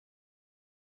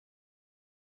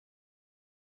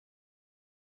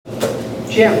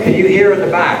Jim, can you hear in the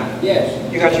back?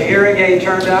 Yes. You got your hearing aid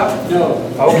turned up? No.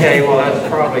 Okay, well that's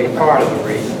probably part of the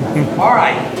reason. All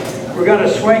right, we're going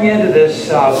to swing into this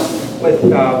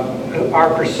with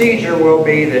our procedure will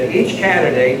be that each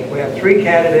candidate, we have 3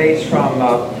 candidates from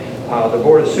the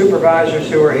Board of Supervisors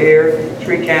who are here,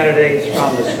 3 candidates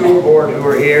from the school board who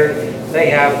are here. They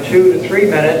have 2 to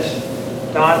 3 minutes.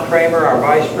 Don Kramer, our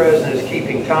vice president, is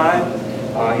keeping time.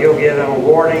 He'll give them a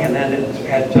warning, and then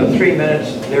at 3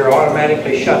 minutes, they're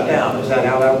automatically shut down. Is that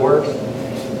how that works?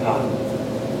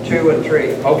 2 and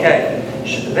 3. Okay.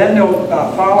 Then they'll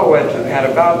follow it at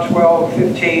about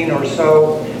 12:15 or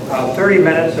so, 30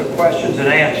 minutes of questions and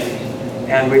answers.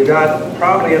 And we've got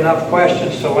probably enough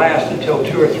questions to last until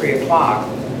 2 or 3 o'clock.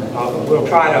 But we'll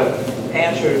try to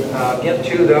answer, get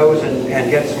to those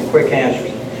and get some quick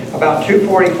answers. About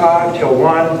 2:45 till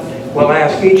 1, we'll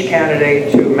ask each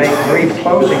candidate to make brief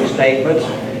closing statements.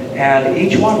 And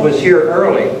each one was here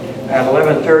early. At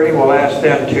 11:30, we'll ask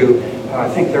them to, I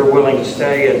think they're willing to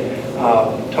stay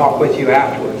and talk with you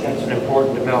afterwards. That's an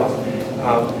important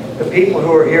development. The people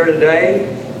who are here today,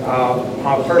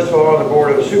 first of all, the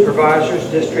Board of Supervisors,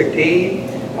 District E,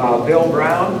 Bill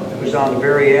Brown, who's on the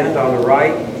very end on the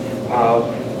right.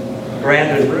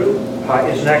 Brandon Root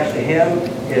is next to him,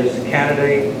 is the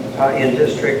candidate in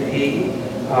District E.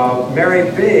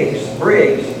 Mary Briggs,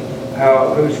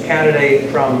 who's candidate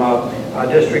from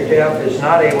District F, is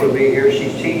not able to be here.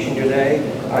 She's teaching today.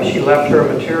 She left her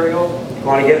material. If you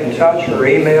want to get in touch, her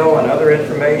email and other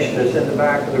information is in the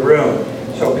back of the room.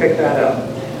 So pick that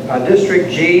up. District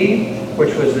G,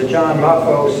 which was the John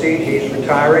Muffo seat, he's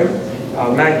retiring.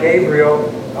 Matt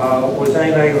Gabriel was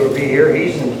unable to be here.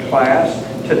 He's in class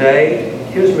today.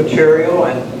 His material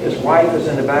and his wife is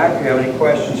in the back. If you have any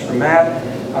questions for Matt,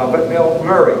 but Bill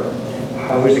Murray,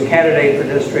 who's a candidate for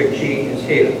District G, is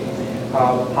here.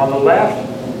 On the left,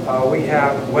 we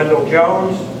have Wendell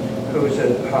Jones, who's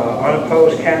an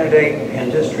unopposed candidate in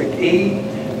District E,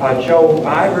 Joe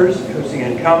Ivers, who's the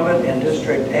incumbent in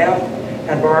District F,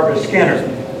 and Barbara Skinner,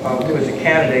 who is a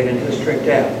candidate in District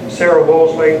F. Sarah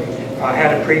Woolsey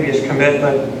had a previous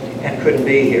commitment and couldn't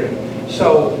be here.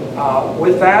 So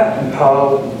with that,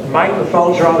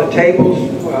 microphones are on the tables.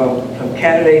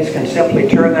 Candidates can simply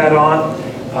turn that on,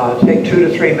 take 2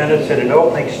 to 3 minutes in an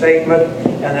opening statement,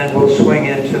 and then we'll swing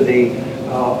into the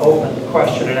open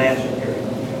question and answer period.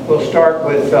 We'll start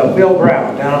with Bill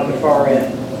Brown down at the far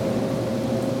end.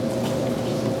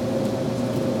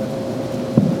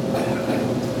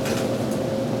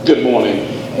 Good morning,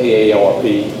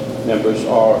 AARP members,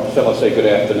 or shall I say good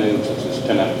afternoon since it's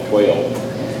 10 after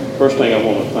 12. First thing I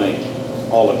want to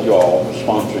thank all of you all for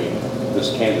sponsoring this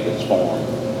candidates forum.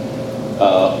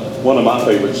 One of my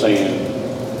favorite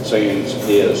sayings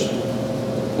is,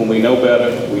 when we know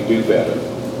better, we do better.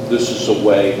 This is a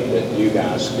way that you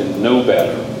guys can know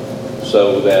better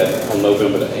so that on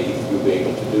November the 8th, you'll be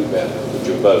able to do better with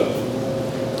your vote.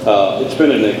 It's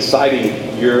been an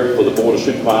exciting year for the Board of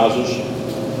Supervisors.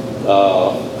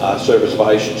 I serve as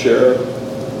vice chair.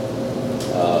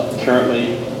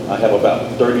 Currently, I have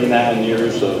about 39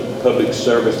 years of public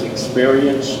service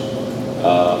experience.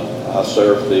 I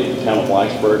served the town of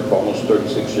Blacksburg for almost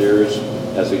 36 years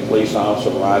as a police officer,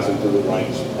 rising through the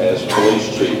ranks as police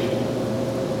chief.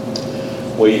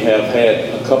 We have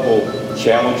had a couple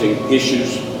challenging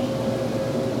issues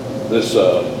this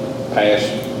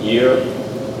past year.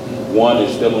 One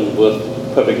is dealing with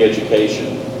public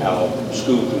education, our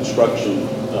school construction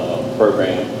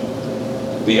program.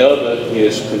 The other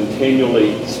is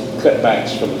continually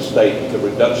cutbacks from the state, the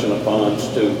reduction of funds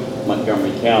to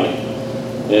Montgomery County.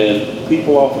 And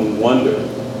people often wonder,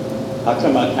 how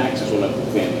come my taxes went up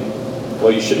a penny?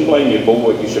 Well, you shouldn't blame your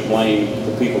board, you should blame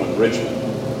the people in Richmond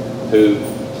who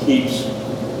keeps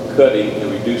cutting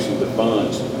and reducing the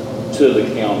funds to the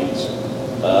counties.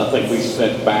 I think we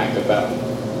sent back about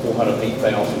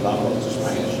 $408,000 this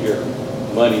past year,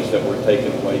 monies that were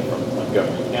taken away from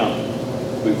Montgomery County.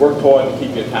 We've worked hard to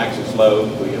keep your taxes low.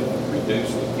 We have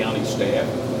reduced the county staff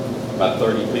by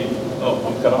 30 people. Oh,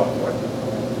 I'm cut off, right?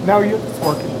 No, you're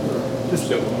working. Just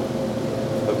still going.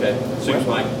 Okay. Seems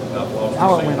like I've lost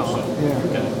How the it went signal, on, so, yeah.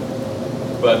 okay.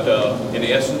 But in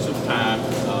the essence of time,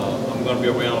 I'm going to be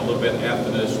around a little bit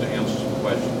after this to answer some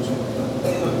questions.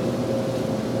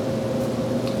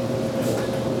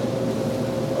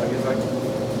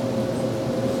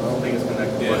 I don't think it's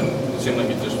connected. Yeah, it seemed like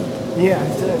it just... Yeah,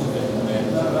 it did.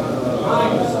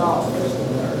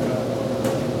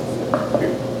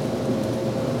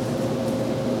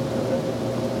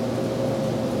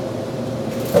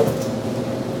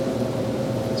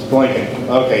 It's blinking.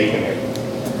 Okay, you can hear me.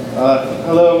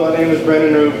 Hello, my name is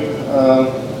Brendan Roop.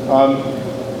 I'm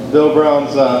Bill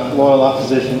Brown's loyal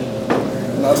opposition.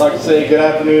 And I'd like to say good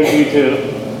afternoon to you too.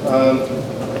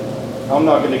 I'm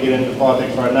not going to get into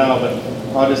politics right now, but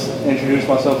I'll just introduce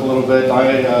myself a little bit.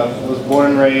 I was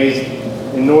born and raised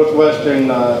in northwestern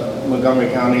Montgomery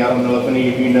County. I don't know if any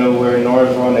of you know where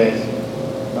Norris Run is,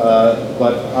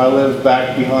 but I live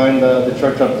back behind the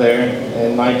church up there.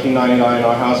 In 1999,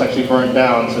 our house actually burned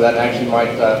down, so that actually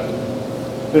might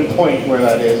pinpoint where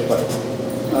that is. But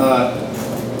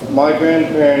my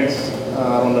grandparents,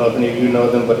 I don't know if any of you know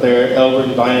them, but they're Elbert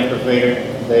and Diane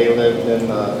Perfader. They lived in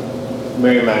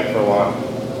Merrimack for a while.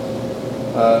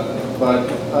 But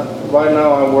right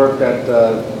now I work at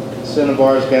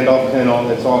Cinnabar's Gandolf Kennel.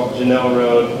 It's off Janelle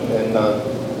Road, and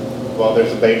well,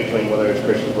 there's a bay between whether it's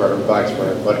Christiansburg or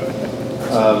Blacksburg. But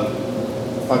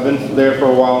I've been there for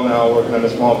a while now, working in a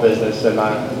small business, and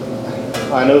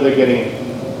I know they're getting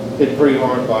hit pretty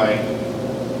hard by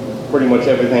pretty much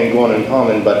everything going in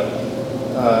common, but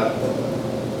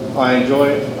I enjoy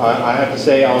it. I have to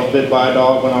say I was bit by a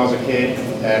dog when I was a kid,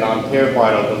 and I'm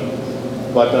terrified of them.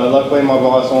 But luckily my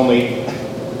boss only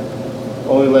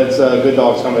lets good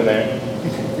dogs come in there.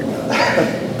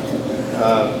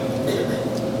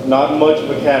 Not much of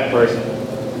a cat person.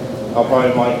 I'll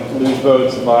probably might lose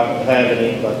votes if I have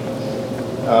any, but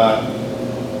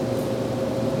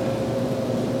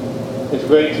it's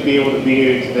great to be able to be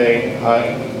here today.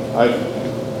 I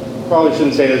probably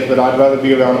shouldn't say this, but I'd rather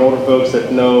be around older folks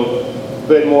that know a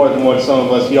bit more than what some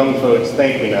of us young folks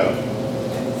think we know.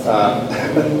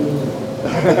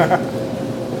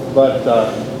 But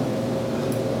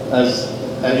as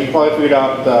you probably figured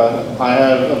out, I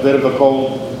have a bit of a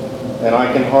cold, and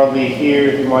I can hardly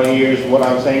hear through my ears what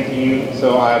I'm saying to you,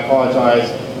 so I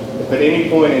apologize if at any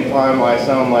point in time I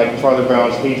sound like Charlie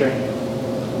Brown's teacher.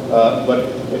 But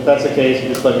if that's the case,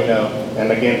 just let me know.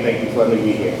 And again, thank you for letting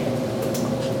me be here.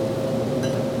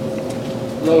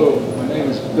 Hello, my name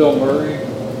is Bill Murray. I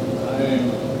am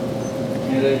a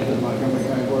candidate for the Montgomery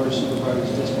County Board of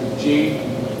Supervisors District G.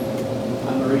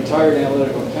 I'm a retired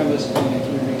analytical chemist and a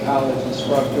community college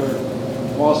instructor.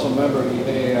 I'm also a member of the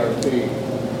AARP.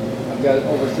 I've got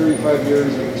over 35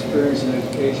 years of experience in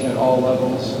education at all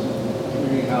levels,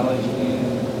 community college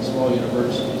and small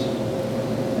universities,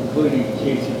 including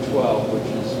K through 12, which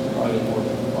is probably more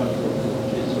fun for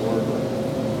kids to work with.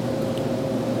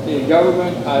 In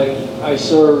government, I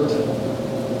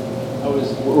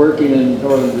was working in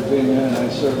Northern Virginia, and I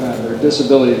served on their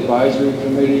Disability Advisory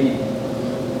Committee,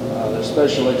 their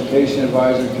Special Education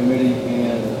Advisory Committee,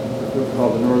 and a group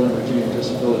called the Northern Virginia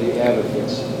Disability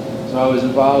Advocates. So I was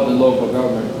involved in local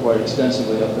government quite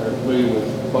extensively up there, including with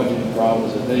budgeting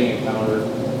problems that they encountered.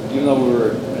 Even though we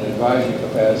were in an advisory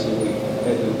capacity, we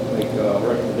had to make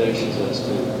recommendations as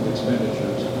to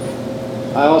expenditures.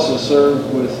 I also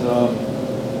served with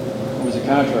was a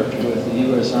contractor with the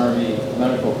U.S. Army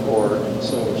Medical Corps in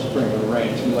Silver Spring. We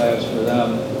ran 2 labs for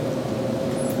them.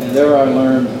 And there I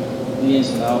learned the ins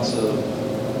and outs of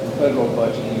federal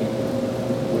budgeting,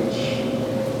 which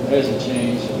hasn't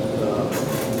changed.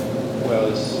 Well,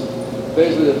 it's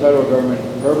basically the federal government,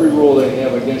 for every rule they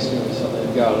have against doing something,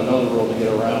 they've got another rule to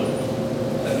get around it.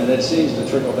 And that seems to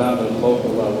trickle down to the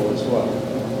local level as well.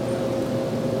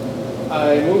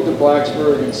 I moved to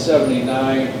Blacksburg in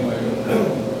 '79 when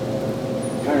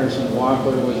Congressman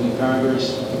Wampler was in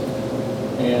Congress,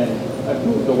 and I've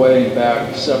moved away and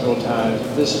back several times.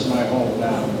 This is my home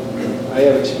now. I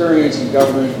have experience in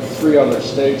government in 3 other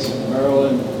states,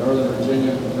 Maryland, Northern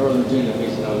Virginia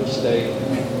means another state,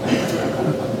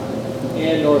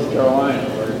 and North Carolina,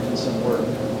 where I did some work.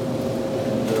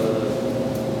 And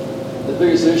the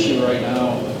biggest issue right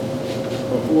now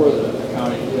before the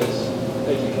county is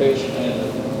education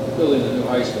and building a new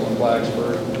high school in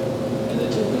Blacksburg and the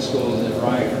different schools in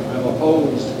Ryan. I'm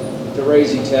opposed to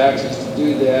raising taxes. To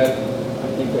do that, I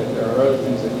think that there are other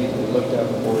things that need to be looked at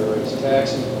before we raise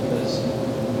taxes, because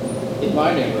in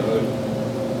my neighborhood,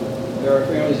 there are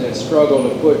families that struggle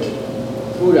to put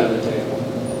food on the table.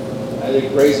 I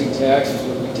think raising taxes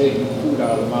would be taking food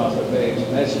out of the mouth of babes,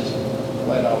 and that's just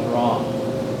flat out wrong.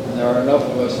 And there are enough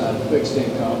of us on fixed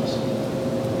incomes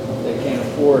that can't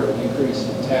afford an increase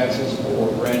in taxes or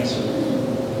rents or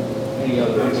any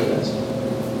other expense.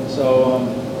 So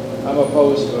I'm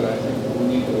opposed to it. I think we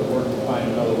need to work to find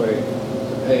another way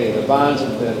to pay. The bonds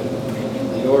have been,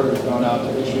 the order's gone out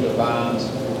to issue the bonds,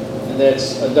 and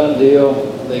that's a done deal.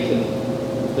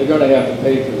 They're going to have to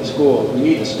pay for the schools. We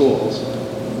need the schools.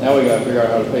 Now we got to figure out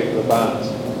how to pay for the bonds.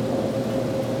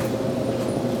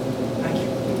 Thank you.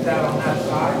 Keep that on that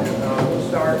side. We'll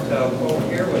start over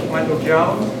here with Wendell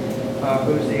Jones,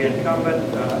 who's the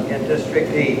incumbent in District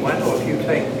E. Wendell, if you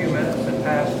take a few minutes and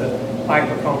pass the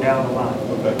microphone down the line.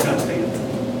 Okay.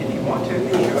 you want to, you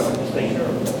go.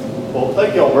 Well,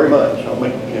 thank you all very much. I'll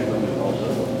make the camera move also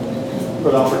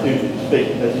for the opportunity to speak.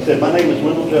 As you said, my name is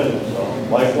Wendell Jones. I'm a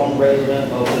lifelong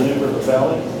resident of the New River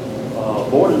Valley,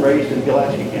 born and raised in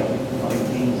Pulaski County,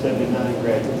 1979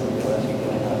 graduate from Pulaski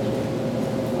County High School.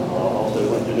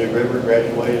 Also went to New River,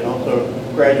 graduated, and also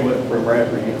graduate from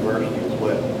Bradford University as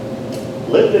well.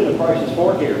 Lived in the Prices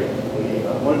Fork area. We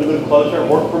wanted to move closer,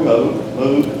 work for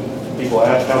Move. People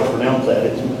ask how to pronounce that.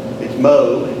 It's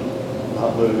Mo,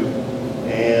 not Move.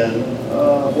 And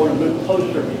wanted to move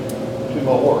closer to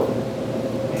my work.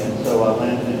 And so I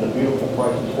landed in the beautiful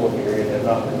Prices Fork area and have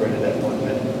not regretted that one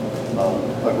minute.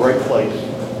 A great place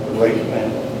to raise a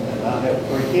family. And I have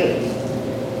 3 kids.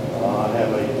 I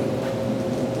have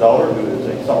a daughter who is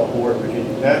a sophomore at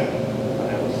Virginia Tech. I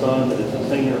have a son that is a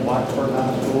senior at Blacksburg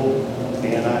High School.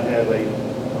 And I have a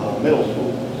middle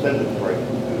school, 7th grade,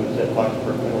 who is at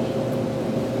Blacksburg Middle School.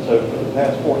 So for the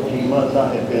past 14 months,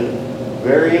 I have been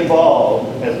very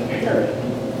involved as a parent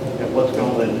in what's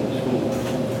going on in the school.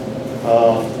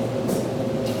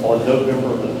 On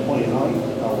November the 29th,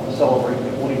 I will celebrate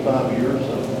 25 years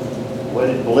of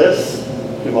wedded bliss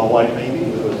to my wife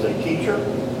Amy, who is a teacher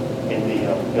in the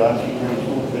Pulaski County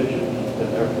School Division. She's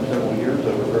been there for several years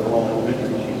over at Riverlawn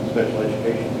Elementary. She's a special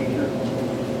education teacher.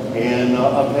 And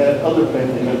I've had other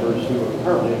family members who are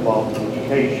currently involved in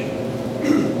education.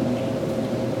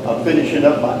 I'm finishing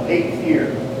up my 8th year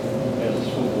as a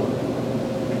school board member.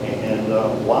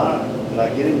 And why did I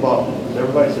get involved in this?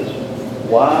 Everybody says,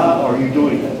 why are you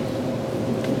doing this?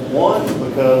 One,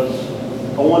 because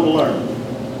I wanted to learn.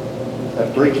 I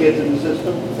have 3 kids in the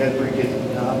system, had 3 kids at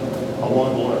the time. I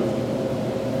wanted to learn.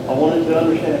 I wanted to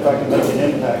understand if I could make an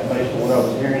impact based on what I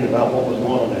was hearing about what was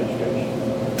going on in education.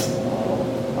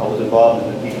 I was involved in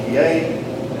the PTA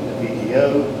and the PTO,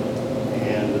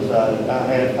 and decided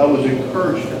I was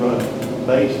encouraged to run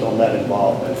based on that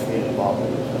involvement, being involved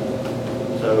in this.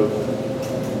 So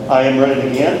I am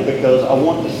running again because I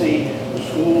want to see the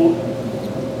school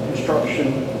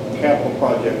construction capital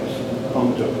projects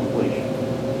come to completion.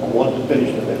 I want to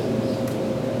finish the business.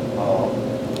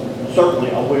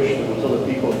 Certainly, I wish there was other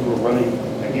people who were running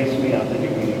against me. I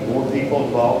think we need more people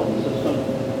involved in the system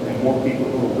and more people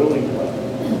who are willing to run.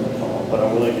 But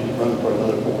I'm willing to run for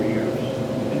another 4 years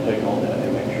and take on that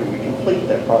and make sure we complete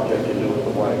that project and do it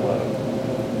the right way.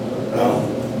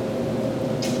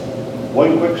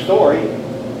 One quick story,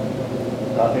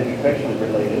 not educationally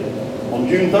related. On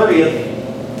June 30th,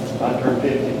 I turned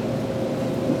 50.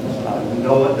 I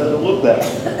know it doesn't look that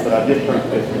way, but I did turn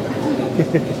 50.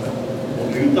 On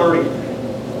June 30th.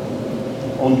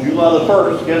 On July the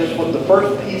 1st, guess what the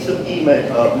first piece of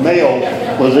mail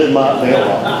was in my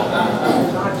mailbox?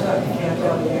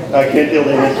 I can't tell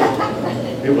the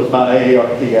answer. It was my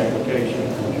AARP application.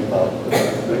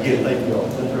 Again, thank you all.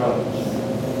 Mr. Roberts.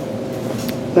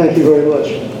 Thank you very much.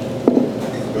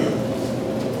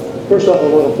 First off, I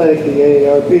want to thank the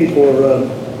AARP for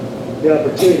the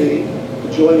opportunity to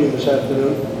join you this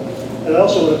afternoon. And I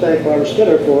also want to thank Barbara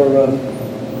Skinner for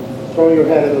throwing her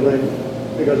hat in the ring,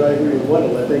 because I agree with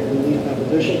Wendell. I think we need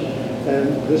competition,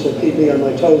 and this will keep me on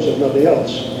my toes if nothing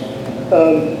else.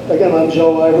 Again, I'm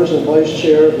Joe Ivers, I'm Vice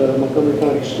Chair of the Montgomery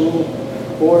County School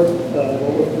Board.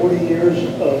 Over 40 years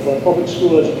of public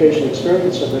school education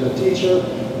experience. I've been a teacher,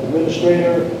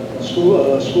 administrator,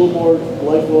 school board,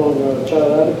 lifelong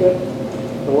child advocate.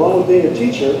 Along with being a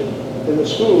teacher in the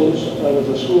schools, I was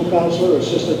a school counselor,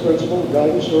 assistant principal,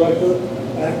 guidance director,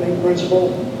 acting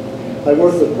principal. I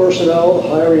worked with personnel,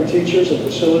 hiring teachers and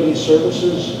facility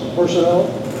services personnel.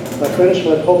 I finished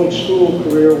my public school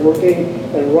career working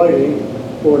and writing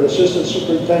for an assistant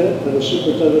superintendent and a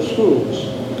superintendent of schools.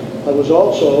 I was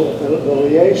also the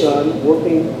liaison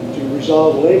working to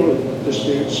resolve labor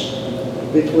disputes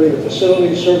between the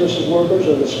facility services workers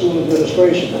and the school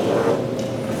administration.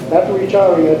 After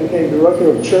retiring, I became director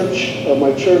of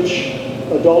my church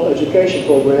adult education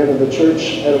program, and the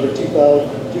church had over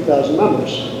 2,000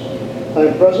 members. I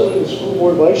am president of the school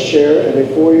board vice chair and a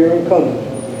 4-year incumbent.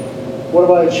 What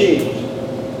have I achieved?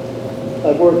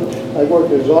 I've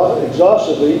worked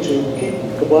exhaustively to keep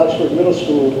the Blacksburg Middle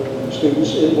School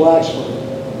students in Blacksburg.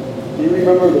 Do you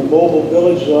remember the mobile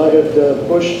village that I had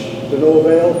pushed to no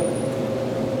avail?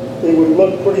 It would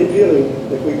look pretty appealing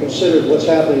if we considered what's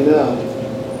happening now.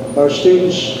 Our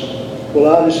students will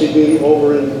obviously be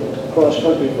over in cross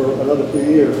country for another few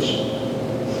years.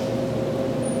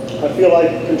 I feel I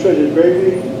contributed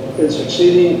greatly in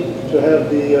succeeding to have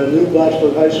the new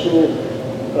Blacksburg High School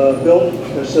built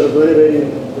instead of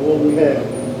renovating the one we had.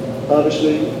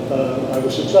 Obviously, I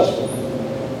was successful.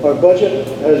 Our budget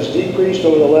has decreased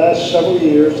over the last several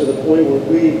years to the point where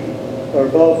we are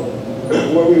above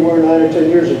where we were 9 or 10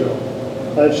 years ago.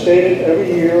 I've stated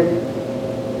every year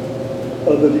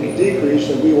of the decrease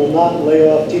that we will not lay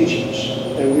off teachers,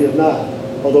 and we have not,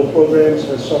 although programs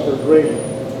have suffered greatly.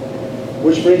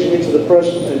 Which brings me to the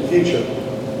present and future.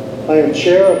 I am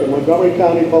chair of the Montgomery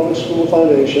County Public School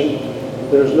Foundation.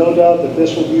 There's no doubt that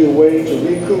this will be a way to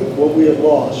recoup what we have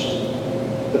lost.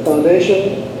 The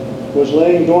foundation was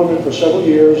laying dormant for several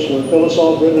years when Phyllis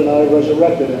Albritton and I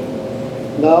resurrected it.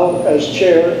 Now, as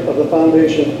chair of the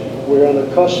foundation, we're on the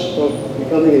cusp of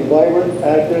becoming a vibrant,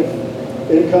 active,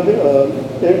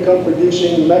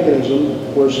 income-producing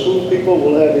mechanism where school people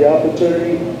will have the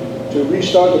opportunity to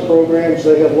restart the programs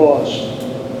they have lost.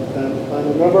 And I'm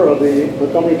a member of the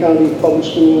Montgomery County Public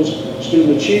Schools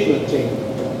Student Achievement Team.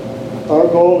 Our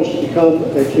goal is to become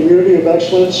a community of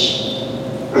excellence,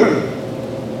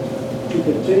 to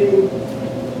continue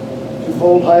to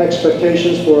hold high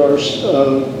expectations for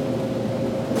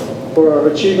our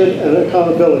achievement and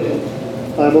accountability.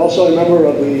 I'm also a member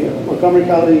of the Montgomery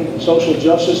County Social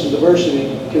Justice and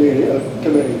Diversity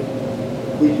Committee.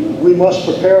 We must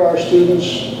prepare our students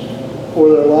for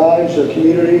their lives, their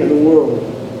community, and the world.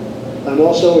 I'm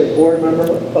also a board member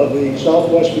of the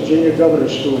Southwest Virginia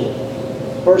Governor's School.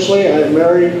 Personally, I am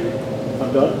married.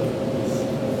 I'm done?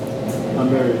 I'm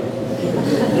married.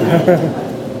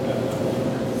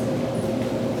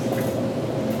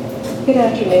 Good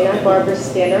afternoon. I'm Barbara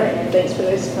Skinner, and thanks for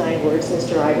those kind words,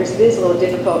 Mr. Ivers. It is a little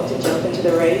difficult to jump into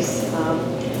the race,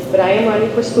 but I am running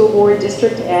for School Board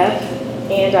District F,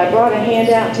 and I brought a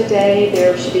handout today.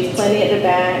 There should be plenty at the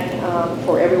back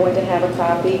for everyone to have a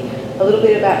copy. A little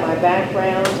bit about my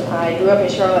background. I grew up in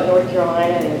Charlotte, North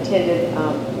Carolina, and attended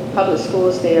public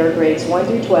schools there, grades 1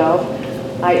 through 12.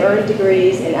 I earned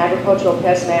degrees in agricultural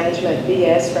pest management,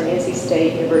 BS from NC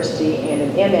State University, and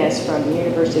an MS from the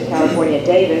University of California,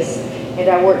 Davis. And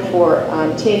I worked for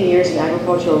 10 years in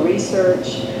agricultural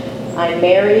research. I'm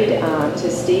married to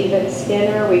Stephen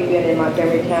Skinner. We've been in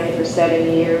Montgomery County for 7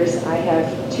 years. I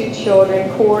have 2 children.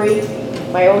 Corey,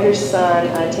 my older son,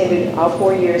 attended all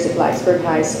 4 years at Blacksburg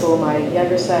High School. My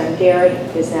younger son, Garrett,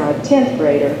 is now a 10th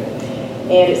grader.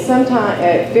 And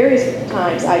at various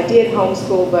times, I did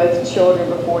homeschool both children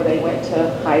before they went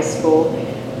to high school.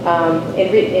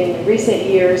 In recent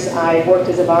years, I worked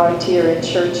as a volunteer in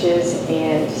churches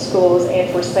and schools and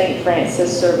for St.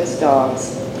 Francis Service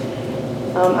Dogs.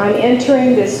 I'm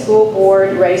entering the school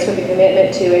board race with a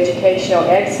commitment to educational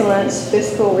excellence,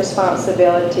 fiscal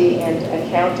responsibility, and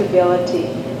accountability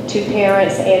to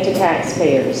parents and to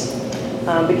taxpayers.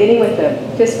 Beginning with the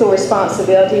fiscal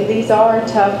responsibility, these are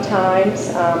tough times.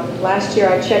 Last year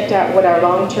I checked out what our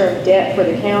long-term debt for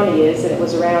the county is, and it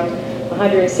was around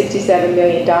 $167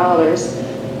 million.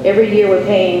 Every year we're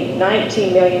paying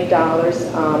 $19 million,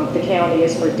 the county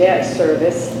is for debt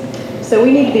service. So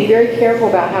we need to be very careful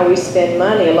about how we spend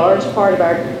money. A large part of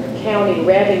our county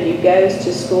revenue goes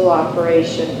to school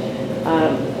operation,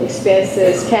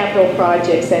 expenses, capital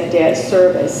projects, and debt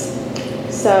service.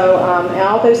 So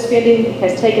although spending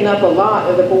has taken up a lot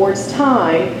of the board's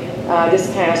time this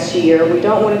past year, we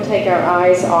don't want to take our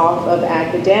eyes off of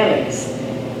academics.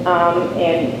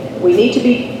 And we need to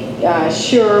be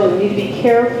sure, we need to be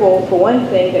careful, for one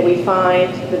thing, that we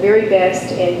find the very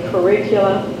best in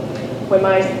curricula. When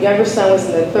my younger son was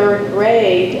in the 3rd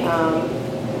grade,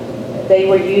 they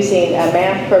were using a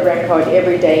math program called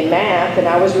Everyday Math, and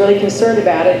I was really concerned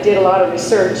about it, did a lot of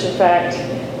research. In fact,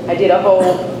 I did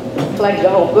collected a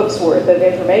whole book's worth of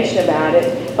information about it.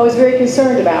 I was very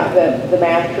concerned about the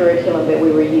math curriculum that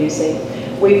we were using.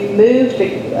 We've moved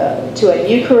to a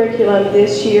new curriculum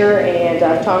this year, and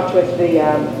I've talked with the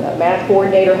math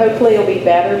coordinator. Hopefully it'll be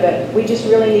better, but we just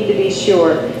really need to be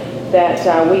sure that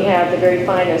we have the very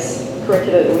finest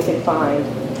curricula that we can find.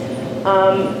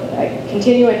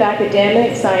 Continuing with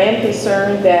academics, I am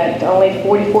concerned that only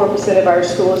 44% of our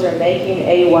schools are making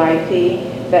AYP.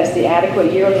 That's the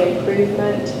adequate yearly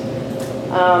improvement.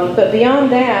 But beyond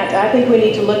that, I think we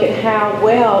need to look at how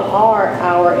well are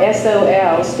our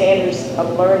SOL, standards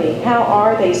of learning, how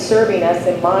are they serving us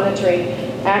in monitoring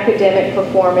academic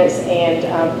performance and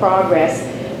progress.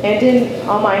 And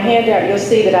on my handout, you'll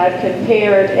see that I've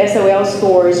compared SOL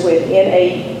scores with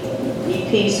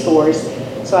NAEP scores.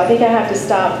 So I think I have to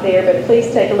stop there, but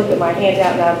please take a look at my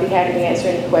handout and I'll be happy to answer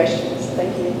any questions.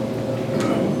 Thank you.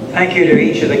 Thank you to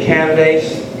each of the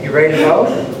candidates. You ready to vote?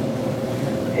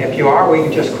 If you are, we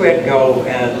can just quit, go,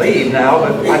 and leave now.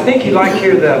 But I think you'd like to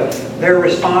hear their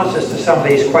responses to some of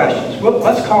these questions. Well,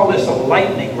 let's call this a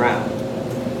lightning round.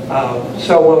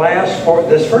 So we'll ask for,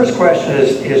 this first question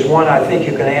is one I think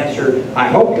you can answer, I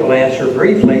hope you'll answer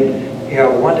briefly. You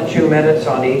have 1 to 2 minutes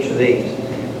on each of these.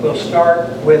 We'll start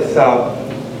with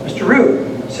Mr.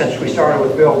 Root. since we started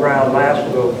with Bill Brown last,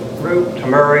 we'll go route to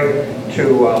Murray to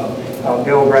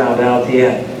Bill Brown down at the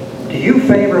end. Do you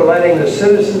favor letting the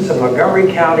citizens of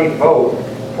Montgomery County vote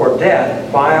for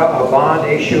debt via a bond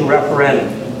issue referendum?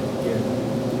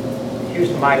 Use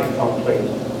the microphone, please.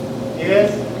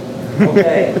 Yes.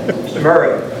 Okay. Mr.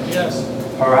 Murray? Yes.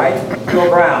 All right. Bill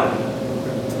Brown?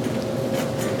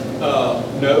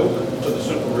 No, for the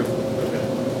simple reason.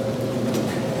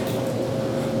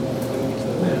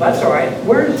 That's all right.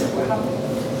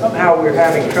 Somehow we're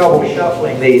having trouble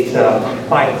shuffling these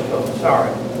microphones. Sorry.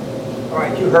 All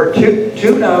right, you heard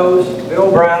two no's.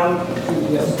 Bill Brown?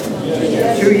 2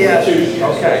 yes.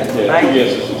 Okay, Yeah, thank 2 you.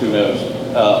 yeses and 2 noes.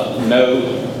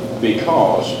 No,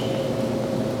 because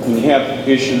when you have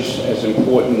issues as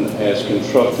important as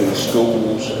constructing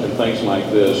schools and things like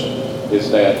this,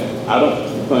 is that I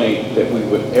don't think that we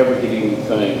would ever get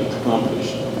anything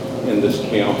accomplished in this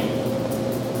county.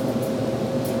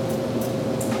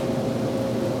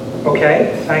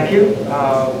 Okay, thank you.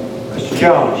 Mr.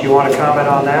 Jones, you want to comment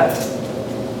on that?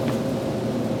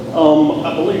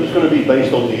 I believe it's going to be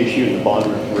based on the issue in the bond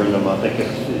referendum. I think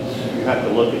it's you have to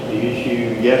look at the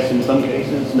issue, yes in some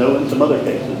cases, no in some other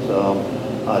cases.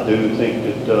 I do think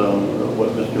that what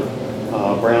Mr.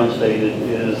 Brown stated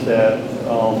is that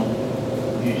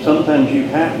sometimes you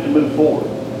have to move forward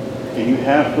and you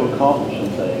have to accomplish some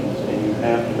things and you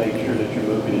have to make sure that you're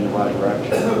moving in the right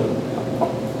direction.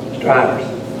 Mr. Ivers?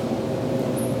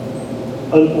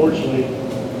 Unfortunately,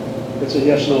 it's a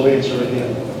yes/no answer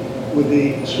again. With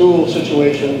the school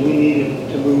situation, we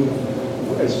needed to move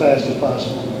as fast as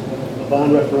possible. A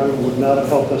bond referendum would not have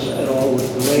helped us at all. It was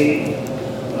delayed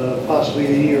possibly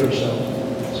a year or so.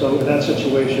 So in that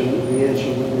situation, the answer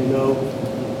would be no.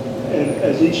 And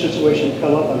as each situation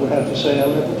come up, I would have to say I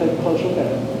would have to take a close look at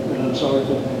it. And I'm sorry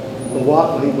for the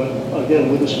waffling, but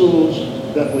again, with the schools,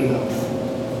 definitely no.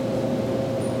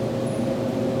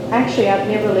 Actually, I've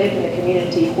never lived in a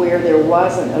community where there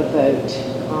wasn't a vote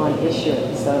on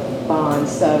issuance of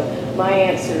bonds. So my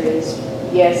answer is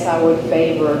yes, I would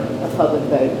favor a public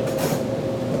vote.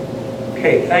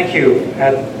 Okay, thank you.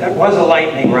 That was a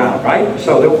lightning round, right?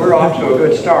 So that we're off to a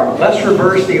good start. Let's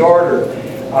reverse the order.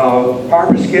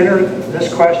 Barbara Skinner,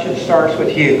 this question starts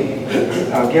with you.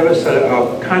 Give us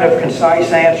a kind of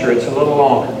concise answer. It's a little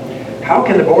longer. How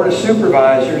can the Board of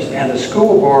Supervisors and the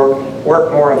school board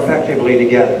work more effectively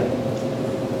together?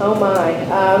 Oh my.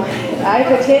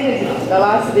 I've attended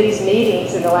lots of these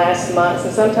meetings in the last months,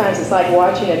 and sometimes it's like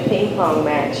watching a ping pong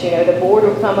match. You know, the board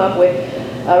will come up with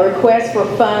a request for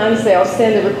funds. They'll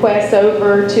send the request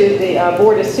over to the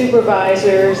Board of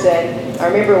Supervisors, and I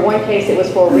remember in one case it was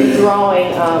for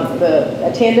redrawing the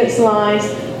attendance lines.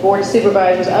 Board of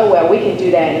Supervisors, oh well, we can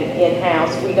do that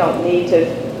in-house. We don't need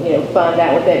to, fund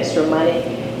that with extra money.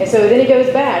 And so then it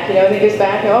goes back, and it goes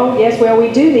back, oh yes, well,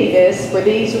 we do need this for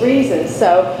these reasons.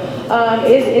 So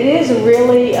it is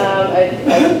really a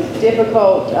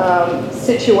difficult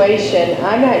situation.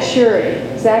 I'm not sure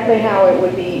exactly how it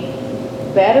would be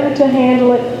better to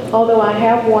handle it, although I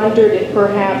have wondered if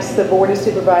perhaps the Board of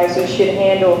Supervisors should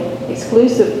handle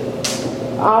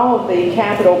all of the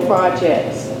capital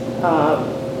projects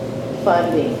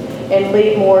funding and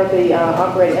leave more of the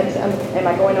operating, am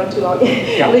I going on too long?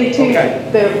 Yeah, leave okay.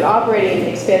 The operating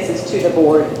expenses to the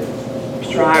board.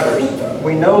 Mr. Ivers,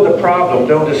 we know the problem.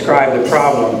 Don't describe the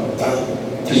problem.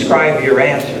 Describe your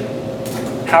answer.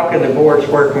 How can the boards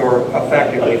work more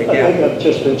effectively I together? think I've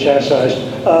just been chastised.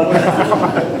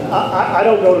 I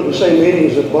don't go to the same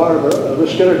meetings that Barbara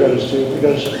Skinner goes to,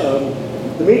 because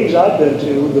the meetings I've been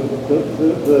to,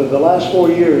 the last 4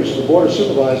 years, the Board of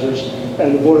Supervisors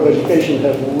and the Board of Education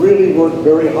have really worked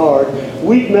very hard.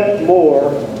 We've met more.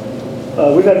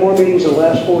 We've had more meetings in the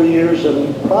last 4 years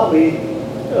than probably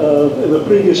in the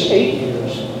previous 8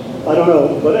 years. I don't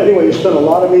know, but anyway, we spent a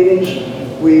lot of meetings.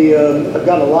 We have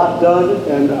got a lot done,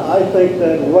 and I think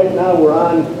that right now we're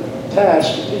on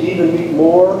task to even meet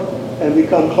more and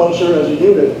become closer as a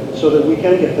unit so that we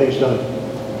can get things done.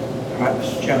 All right,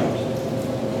 Mr. Jones.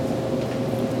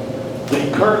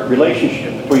 The current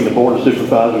relationship between the Board of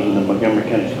Supervisors and the Montgomery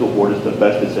County School Board is the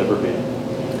best it's ever been.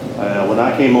 When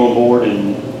I came on board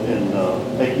in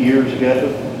 8 years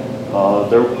ago,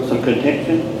 there was some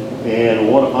contention, and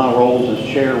one of my roles as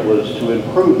chair was to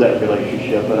improve that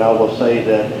relationship. And I will say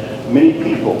that many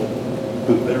people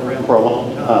who've been around for a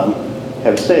long time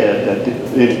have said that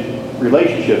the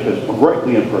relationship has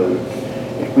greatly improved.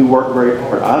 And we work very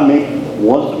hard. I meet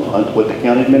once a month with the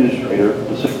county administrator,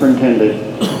 the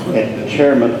superintendent, and the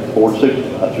chairman of the Board of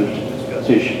Supervisors to discuss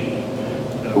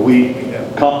issues. We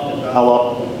have constant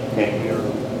dialogue, and we are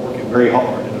working very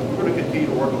hard. And we're going to continue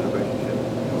to work on that relationship.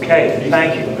 Okay,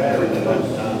 thank you.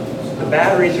 The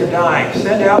batteries are dying.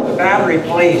 Send out the battery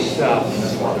police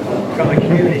from the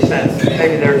community center.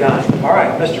 Maybe they're dying. All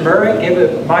right, Mr. Murray, give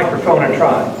the microphone a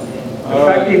try.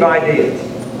 Effective ideas.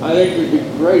 I think it would be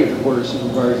great if the Board of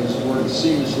Supervisors worked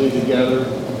seamlessly together,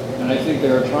 and I think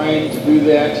they are trying to do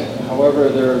that. However,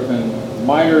 there have been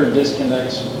minor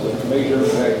disconnects with major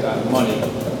impact on money.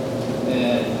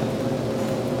 And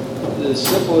the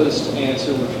simplest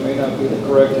answer, which may not be the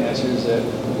correct answer, is that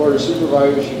the Board of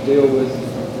Supervisors should deal with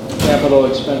capital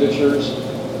expenditures,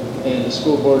 and the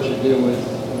school board should deal with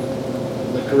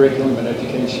the curriculum and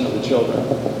education of the children.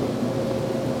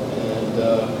 And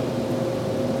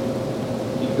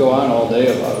you can go on all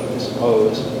day about it, I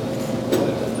suppose.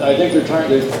 But I think they're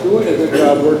doing a good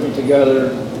job working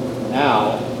together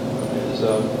now. As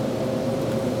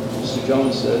Mr.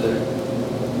 Jones said, they're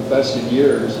invested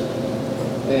years,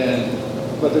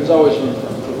 but there's always room for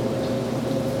improvement.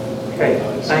 Okay,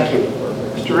 thank you.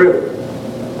 Mr. Rue.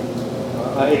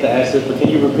 I hate to ask this, but can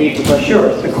you repeat the question?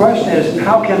 Sure. The question is,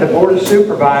 how can the Board of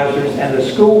Supervisors and the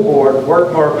school board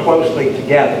work more closely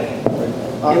together?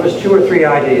 Give us 2 or 3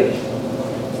 ideas.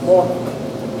 Well,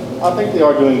 I think they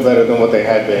are doing better than what they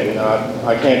had been.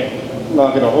 I can't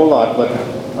knock it a whole lot, but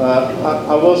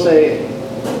I will say,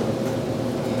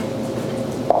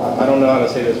 I don't know how to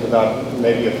say this without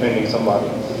maybe offending somebody.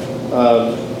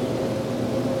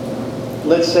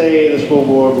 Let's say the school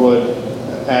board would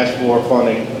ask for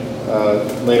funding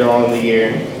later on in the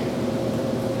year,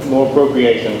 more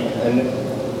appropriation, and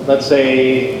let's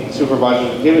say supervisors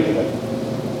would give it to them.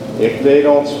 If they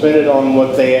don't spend it on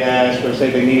what they asked or say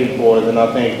they need it for, then I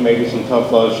think maybe some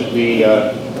tough love should be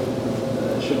had,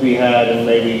 and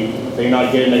maybe if they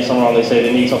not get it next summer on, they say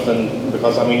they need something,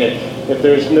 because I mean, if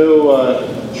there's no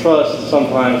trust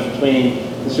sometimes between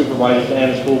the supervisors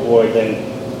and the school board, then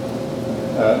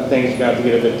things are going to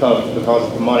get a bit tough because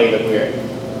of the money that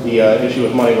the issue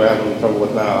with money we're having trouble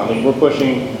with now. I mean, we're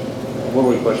pushing, what are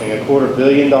we pushing, $250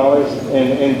 million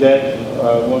in debt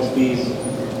once these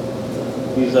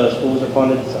schools are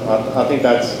funded. I think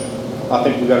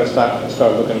we've got to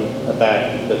start looking at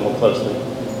that a bit more closely.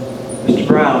 Mr.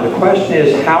 Brown, the question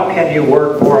is, how can you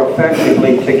work more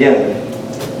effectively together?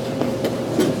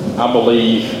 I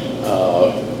believe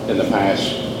in the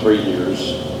past 3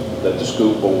 years that the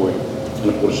school board and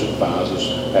the Board of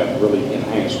Supervisors have really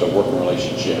enhanced our working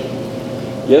relationship.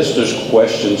 Yes, there's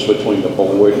questions between the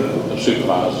Board of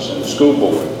Supervisors and the school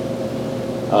board.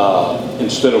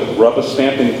 Instead of rubber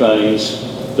stamping things,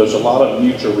 there's a lot of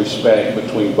mutual respect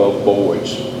between both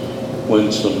boards.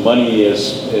 When some money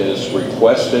is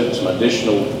requested, some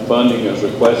additional funding is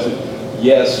requested,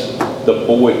 yes, the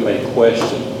board may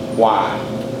question why.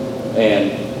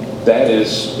 And that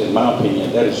is, in my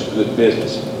opinion, that is good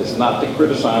business. It's not to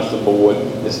criticize the board.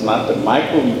 It's not to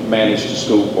micromanage the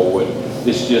school board.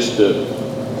 It's just to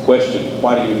question,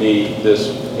 why do you need this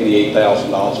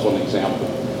 $88,000 for an example?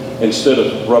 Instead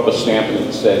of rubber stamping it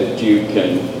and say that you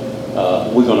can,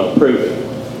 we're going to approve it.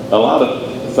 A lot of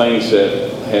things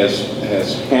that has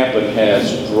happened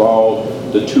has drawn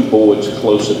the two boards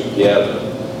closer together.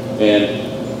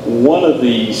 And one of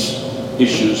these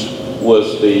issues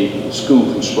was the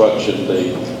school construction,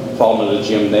 the falling of the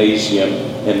gymnasium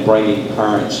and bringing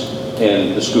parents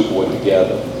and the school board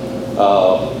together.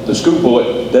 The school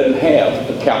board doesn't have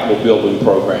a capital building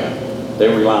program. They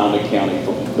rely on the county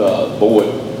board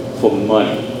for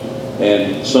money.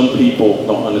 And some people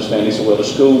don't understand. They say, well, the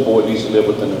school board needs to live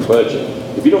within the budget.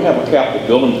 If you don't have a capital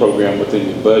building program within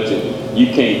your budget, you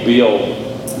can't build,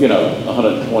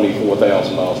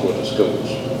 $124,000 worth of schools.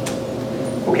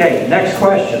 Okay, next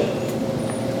question.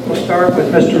 We'll start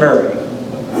with Mr. Murray.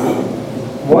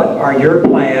 What are your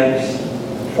plans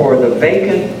for the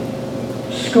vacant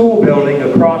school building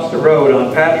across the road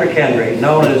on Patrick Henry,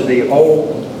 known as the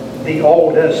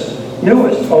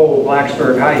newest old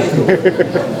Blacksburg High School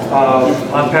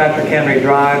on Patrick Henry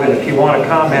Drive? And if you want to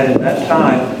comment at that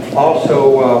time,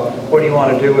 also what do you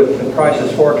want to do with the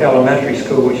Price's Fork Elementary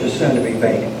School, which is soon to be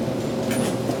vacant?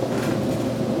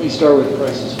 Let me start with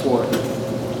Price's Fork.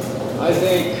 I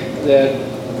think that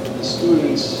the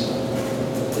students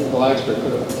in Blacksburg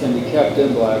can be kept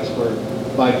in Blacksburg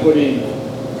by putting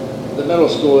the middle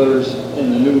schoolers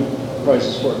in the new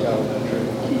Price's Fork Elementary.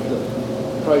 Keep the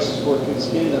Price's Fork kids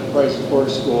in the Price's Fork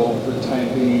school for the time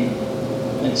being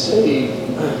and save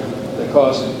the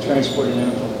cost of transporting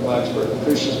them from Blacksburg to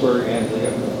Christiansburg and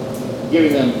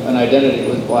giving them an identity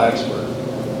with Blacksburg.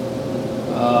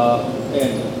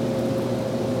 And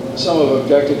some have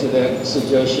objected to that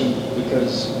suggestion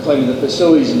because claiming the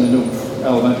facilities in the new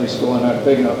elementary school are not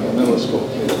big enough for middle school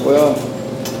kids. Well,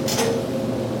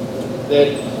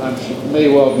 that may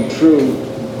well be true,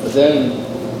 but then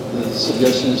the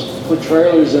suggestion is put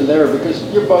trailers in there, because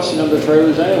you're busting up the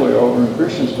trailers anyway over in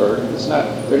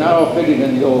Christiansburg. They're not all fitted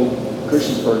in the old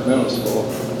Christiansburg Middle School.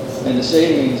 And the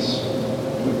savings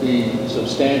would be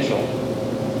substantial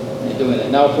in doing it.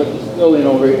 Now for this building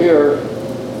over here,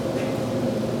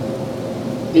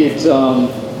 it's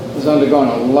undergone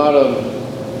a lot of,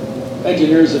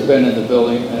 engineers have been in the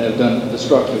building and have done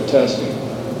destructive testing.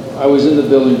 I was in the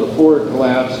building before it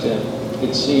collapsed, and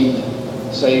it seemed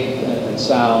safe and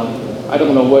sound. I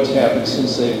don't know what's happened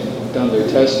since they've done their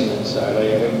testing inside. I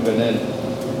haven't been in.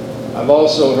 I've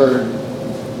also heard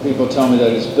people tell me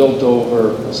that it's built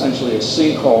over essentially a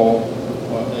sinkhole.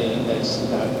 Well, and it's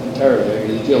not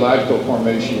entirely. The geological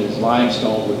formation is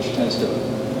limestone, which tends to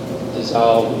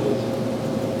dissolve with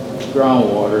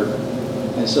groundwater,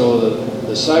 and so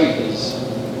the site is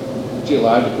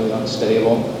geologically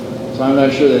unstable. So I'm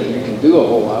not sure that you can do a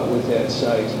whole lot with that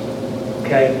site.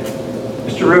 Okay.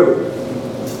 Mr. Root,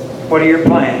 what are your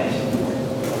plans?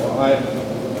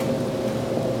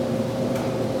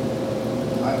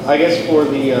 I guess for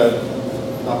the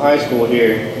high school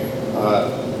here,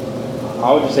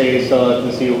 I would just say sell it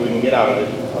and see what we can get out of it.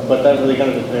 But that really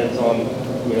kind of depends on,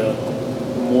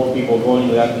 more people going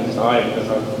to that than just I, because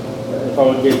if I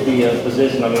would get the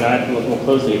position, I mean, I have to look more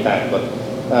closely at that. But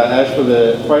as for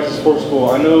the Prices Sports School,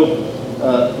 I know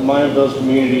Mine Village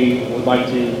community would like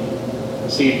to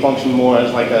see it function more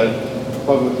as like a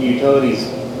public utilities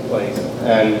place.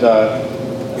 And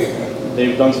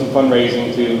they've done some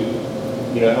fundraising to,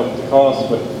 help the cost.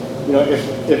 But,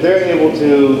 if they're able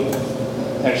to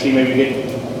actually maybe get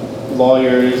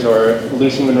lawyers or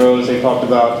Lucy Monroe's, they talked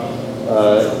about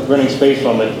renting space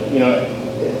from it,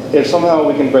 if somehow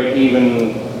we can break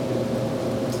even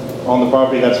on the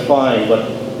property, that's fine. But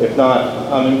if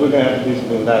not, I mean, we're going to have to do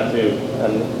something with that too,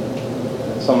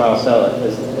 and somehow sell it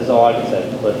is all I can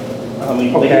say. But I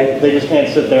mean, Okay. they just can't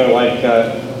sit there like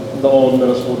the old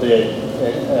middle school did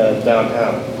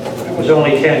downtown. It was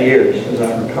only 10 years, as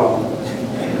I recall.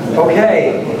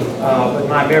 Okay, but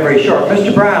my memory is short.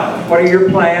 Mr. Brown, what are your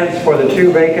plans for the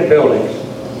 2 vacant buildings?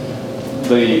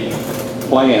 The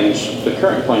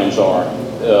current plans are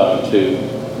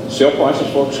to sell Prices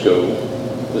Sports School,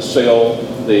 to sell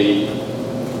the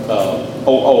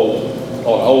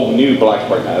old new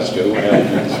Blacksburg High School, how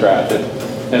you described it,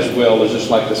 as well as just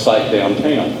like the site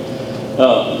downtown.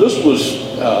 This was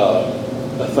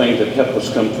a thing that helped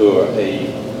us come to a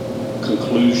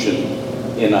conclusion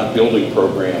in our building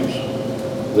programs.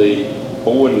 The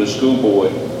board and the school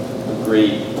board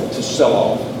agreed to sell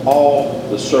off all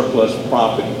the surplus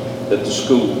property that the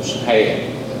schools had.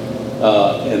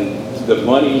 And the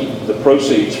money, the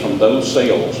proceeds from those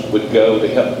sales would go to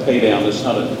help pay down this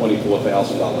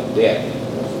 $124,000 debt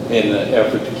in the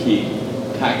effort to keep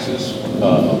taxes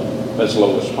as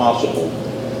low as possible.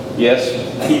 Yes,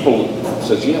 people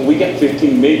says, yeah, we got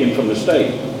 $15 million from the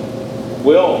state.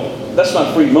 Well, that's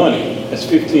not free money. That's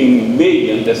 $15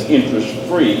 million that's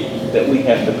interest-free that we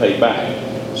have to pay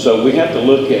back. So we have to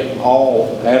look at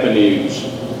all avenues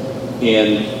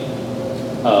in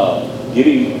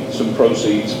getting some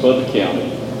proceeds for the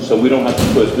county, so we don't have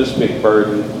to put this big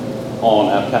burden on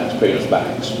our taxpayers'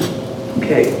 backs.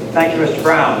 Okay, thank you, Mr.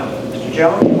 Brown. Mr.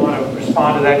 Jones, you want to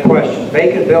respond to that question?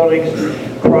 Vacant buildings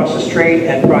across the street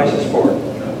and Prices Sport.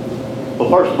 Well,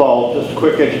 first of all, just a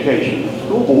quick education. The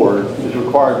school board is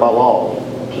required by law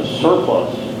to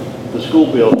surplus the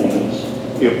school buildings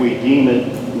if we deem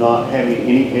it not having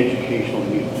any educational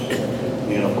use.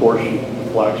 And of course,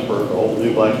 Blacksburg, old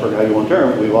new Blacksburg, how you want to term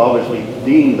it, we've obviously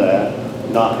deemed that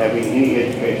not having any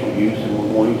educational use, and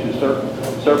we're wanting to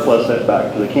surplus that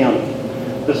back to the county.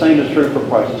 The same is true for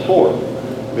Prices Fork.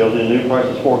 Building a new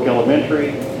Prices Fork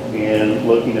Elementary and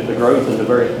looking at the growth in the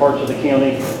various parts of the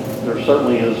county, there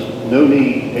certainly is no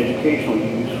need educational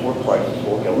use for Prices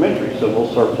Fork Elementary, so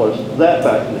we'll surplus that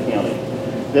back to the county.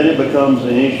 Then it becomes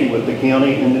an issue with the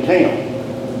county and the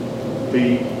town.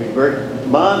 Be very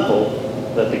mindful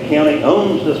that the county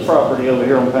owns this property over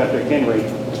here on Patrick Henry,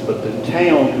 but the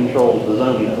town controls the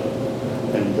zoning of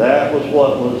it. And that was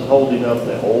what was holding up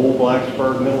the old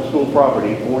Blacksburg Middle School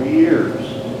property for years,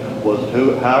 was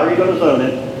how are you going to zone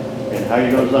it, and how are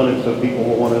you going to zone it so people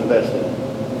will want to invest in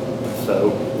it.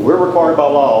 So we're required by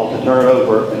law to turn it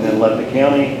over and then let the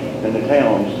county and the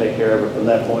towns take care of it from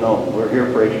that point on. We're here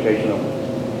for education only.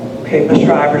 Okay, Mr.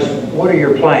 Ivers, what are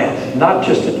your plans? Not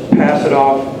just to pass it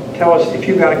off. Tell us if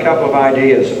you've got a couple of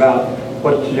ideas about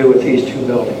what to do with these 2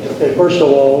 buildings. Okay, first of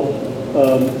all,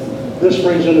 this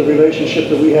brings in the relationship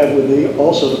that we have with the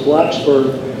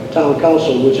Blacksburg Town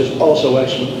Council, which is also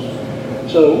excellent.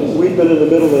 So we've been in the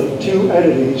middle of 2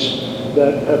 entities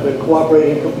that have been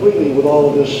cooperating completely with all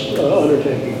of this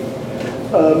undertaking.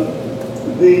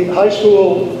 The high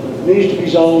school needs to be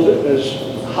zoned as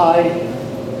high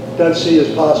density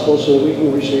as possible so that we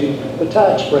can receive the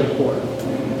tax break for it.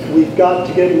 We've got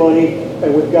to get money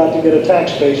and we've got to get a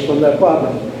tax base from that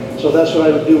property. So that's what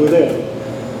I would do with it.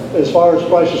 As far as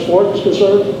Price's Fork is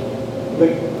concerned,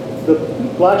 the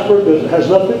Blacksburg has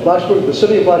nothing, the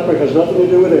city of Blacksburg has nothing to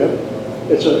do with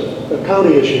it. It's a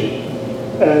county issue.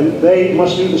 And they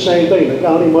must do the same thing. The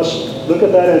county must look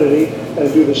at that entity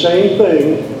and do the same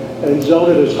thing and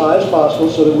zone it as high as possible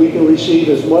so that we can receive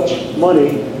as much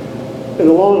money in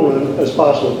the long run as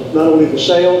possible. Not only the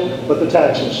sale, but the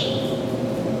taxes.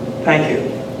 Thank you.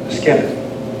 Ms. Skinner.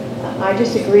 I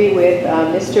just agree with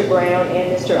Mr. Brown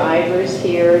and Mr. Ivers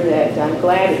here that I'm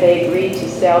glad that they agreed to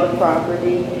sell the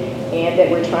property and that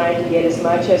we're trying to get as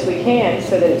much as we can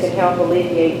so that it can help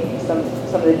alleviate some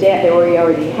of the debt that we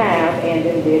already have and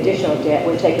then the additional debt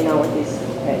we're taking on with this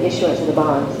issuance of the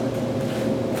bonds.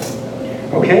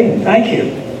 Okay, thank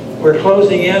you. We're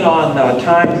closing in on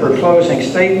time for closing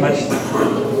statements.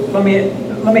 Let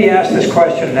me ask this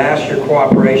question and ask your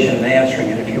cooperation in answering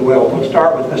it, if you will. We'll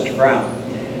start with Mr. Brown.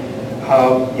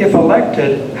 If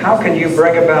elected, how can you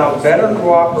bring about better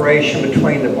cooperation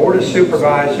between the Board of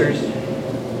Supervisors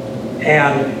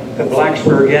and the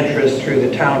Blacksburg interest through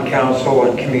the Town Council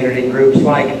and community groups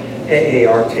like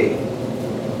AARP?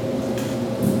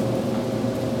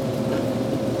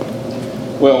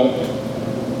 Well,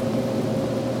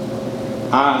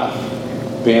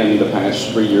 I've been the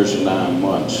past 3 years and 9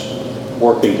 months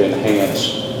working to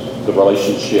enhance the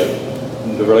relationships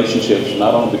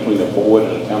not only between the board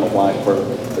and the town of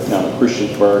Blacksburg, the town of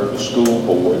Christiansburg, the school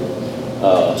board,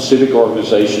 civic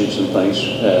organizations and things,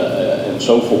 and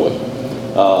so forth.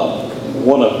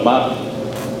 One of my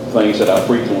things that I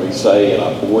frequently say at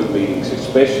our board meetings,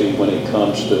 especially when it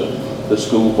comes to the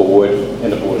school board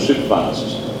and the board of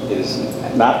supervisors, it is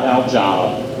not our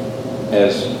job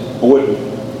as board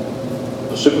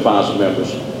supervisor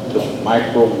members to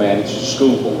micromanage the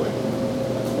school board.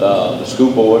 The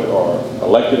school board are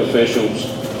elected officials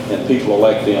and people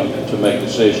elect them to make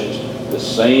decisions. The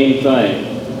same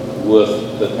thing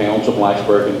with the towns of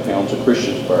Blacksburg and towns of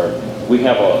Christiansburg. We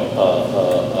have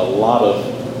a lot of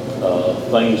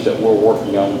things that we're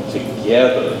working on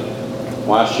together.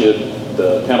 Why should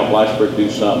the town of Blacksburg do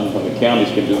something when the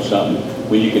counties can do something,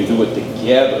 when you can do it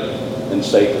together and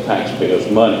save the taxpayers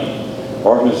money?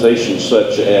 Organizations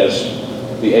such as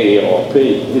the AARP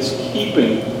is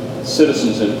keeping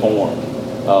citizens informed.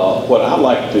 What I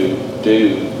like to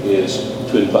do is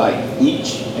to invite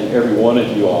each and every one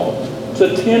of you all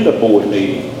to attend a board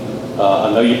meeting.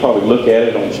 I know you probably look at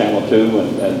it on Channel 2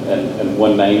 and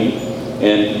 190,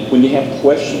 and when you have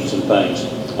questions and things,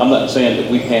 I'm not saying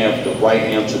that we have the right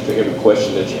answer to every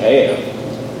question that you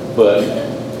have, but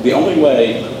the only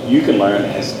way you can learn,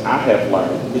 as I have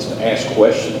learned, is to ask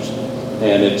questions.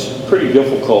 And it's pretty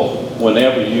difficult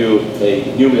whenever you're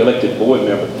a newly elected board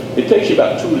member. It takes you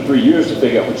about 2 to 3 years to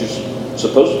figure out what you're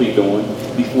supposed to be doing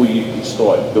before you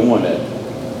start doing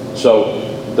it. So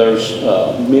there's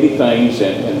many things,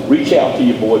 and reach out to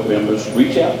your board members,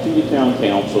 reach out to your town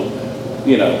council,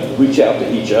 reach out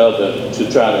to each other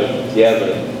to try to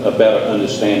gather a better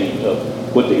understanding of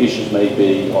what the issues may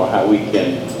be or how we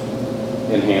can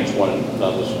enhance one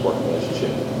another's working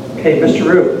relationship. Okay, Mr.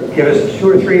 Root, give us 2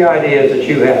 or 3 ideas that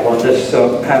you have on this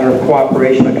pattern of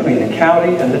cooperation between the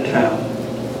county and the town.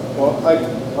 Well,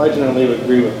 I generally would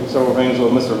agree with several things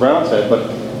what Mr. Brown said, but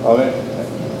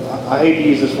I hate to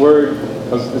use this word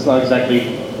because it's not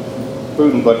exactly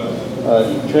prudent, but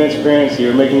transparency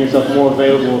or making yourself more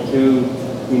available to,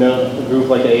 a group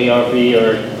like the AARP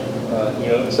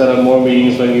or, set up more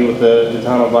meetings maybe with the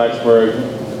town of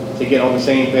Blacksburg to get on the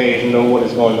same page and know what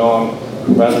is going on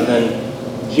rather than,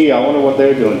 gee, I wonder what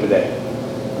they're doing today.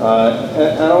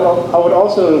 And I would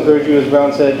also encourage you, as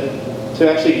Brown said, to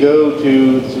actually go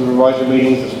to the supervisor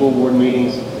meetings, the school board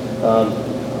meetings.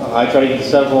 I try to get to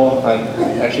several. I'm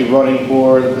actually running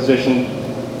for the position,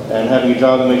 and having a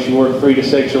job that makes you work 3 to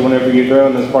 6 or whenever you're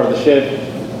done as part of the shift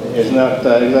is not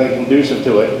exactly conducive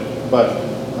to it. But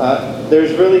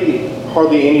there's really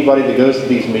hardly anybody that goes to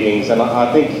these meetings, and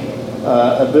I think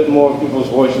a bit more of people's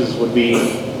voices would be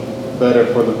better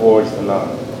for the boards than not.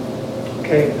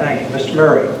 Okay, thank you. Mr.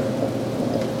 Murray.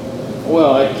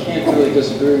 Well, I can't really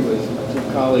disagree with my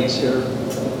 2 colleagues here,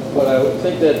 but I would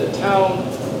think that the town,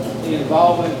 the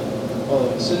involvement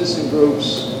of citizen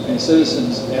groups and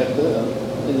citizens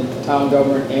in the town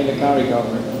government and the county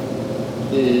government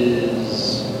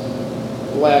is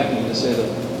lacking, to say the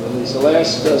least. The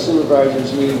last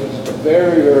supervisors meeting was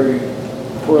very, very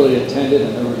poorly attended,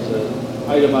 and there was an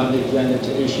item on the agenda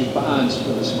to issue bonds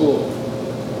for the school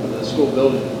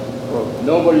building.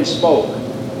 nobody spoke.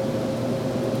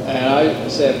 And I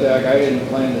sat back, I didn't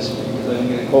plan this meeting because I didn't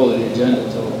get a hold of the agenda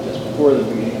until just before the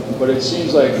meeting. But it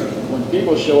seems like when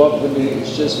people show up at the meeting,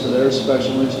 it's just for their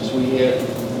special interest. We had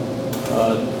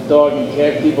dog and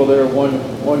cat people there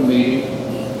one meeting,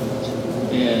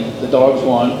 and the dogs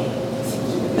won.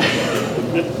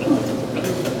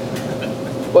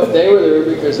 But they were there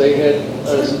because they had,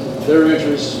 their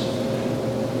interest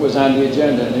was on the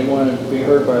agenda and they wanted to be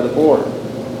heard by the board.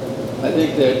 I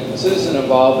think that citizen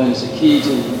involvement is the key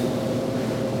to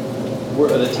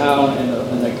the town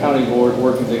and the county board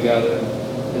working together.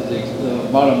 The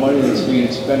amount of money that's being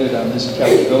expended on this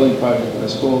capital building project for the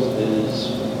schools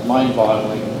is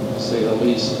mind-boggling, to say the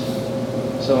least.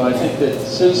 So I think that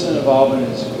citizen involvement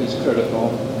is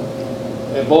critical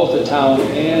at both the town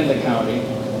and the county.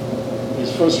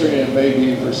 As frustrating it may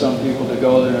be for some people to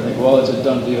go there and think, well, it's a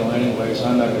done deal anyway, so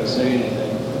I'm not going to say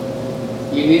anything.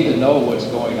 You need to know what's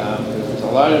going on because there's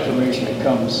a lot of information that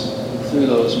comes through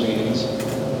those meetings.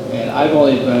 And I've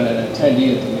only been an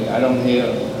attendee at the meeting. I don't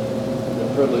have the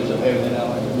privilege of having it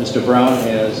like Mr. Brown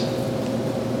has.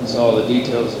 It's all the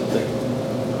details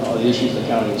of all the issues the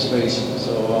county is facing.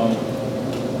 So,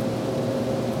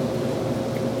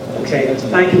 okay,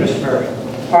 thank you, Mr. Murray.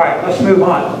 All right, let's move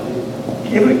on.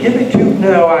 Give me two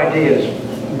ideas,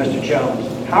 Mr.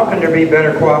 Jones. How can there be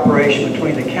better cooperation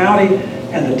between the county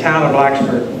and the town of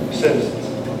Blacksburg citizens?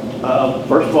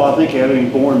 First of all, I think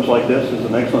having forums like this is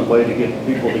an excellent way to get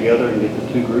people together and get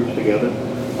the two groups together.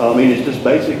 I mean, it's just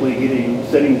basically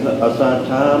setting aside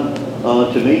time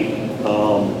to meet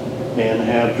and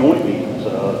have joint meetings.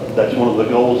 That's one of the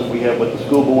goals that we have with the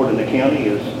school board in the county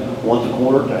is once a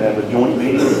quarter to have a joint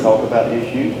meeting to talk about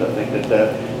issues. I think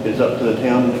that is up to the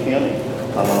town and the county.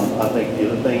 I think the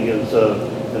other thing is,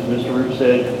 as Mr. Root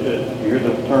said, you hear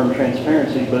the term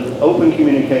transparency, but open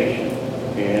communication.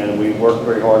 And we work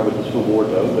very hard with the school board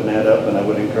to open that up, and I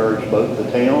would encourage both the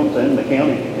towns and the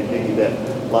county to continue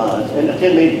that line. And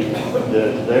attend meetings.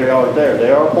 They are there.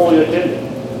 They are poorly attended.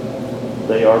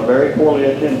 They are very poorly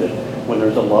attended when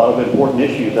there's a lot of important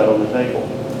issues out on the table.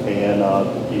 And,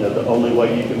 you know, the only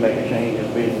way you can make a change is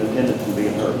being in attendance and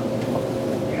being heard.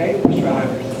 Okay, Mr.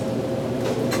 Ivers.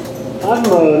 I'm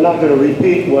not going to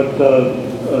repeat what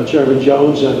Chairman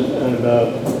Jones and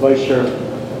Vice Chair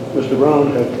Mr.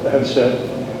 Brown have said,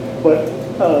 but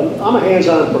I'm a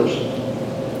hands-on person.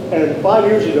 And 5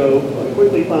 years ago, I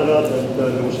quickly found out that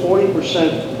there was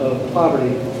 40% of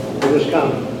poverty in this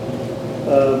county.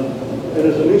 And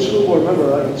as a new school board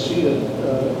member, I can see that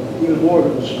even more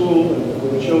with the school and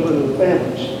with the children and the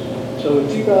families. So in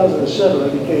 2007, I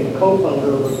became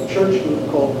co-founder of a church group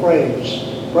called Praise,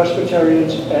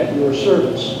 Presbyterians at Your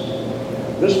Service.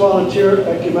 This volunteer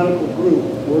ecumenical group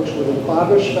works with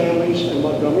impoverished families in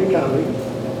Montgomery County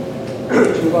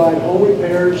to provide home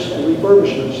repairs and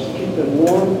refurbishments to keep them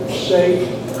warm, safe,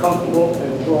 comfortable,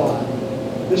 and dry.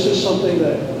 This is something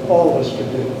that all of us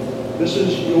can do. This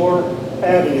is your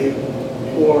avenue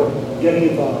for getting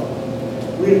involved.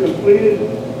 We have completed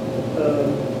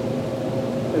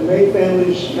and made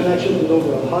families connections with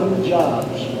over 100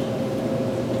 jobs.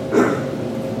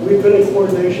 We've been in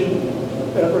coordination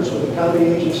efforts with the county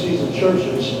agencies and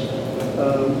churches.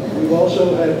 We've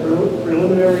also had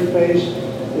preliminary phase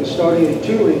in starting a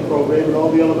tutoring program in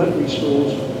all the elementary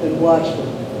schools in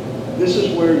Blacksburg. This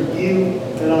is where you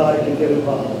and I can get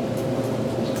involved.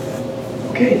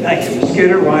 Okay, thank you. Ms.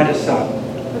 Skinner, wind us up.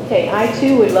 Okay, I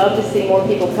too would love to see more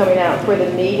people coming out for the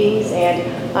meetings, and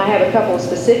I have a couple of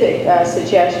specific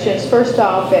suggestions. First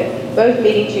off, at both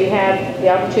meetings you have the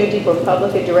opportunity for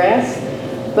public address,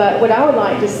 but what I would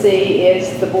like to see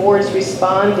is the boards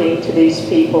responding to these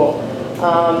people.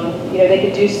 You know, they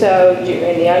could do so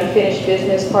in the unfinished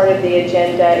business part of the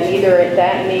agenda, either at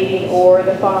that meeting or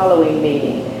the following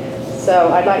meeting.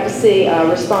 So I'd like to see a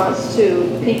response to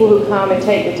people who come and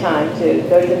take the time to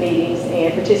go to the meetings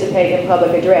and participate in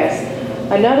public address.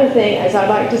 Another thing is I'd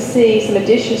like to see some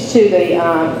additions to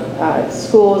the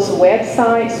school's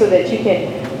website so that you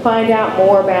can find out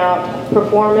more about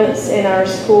performance in our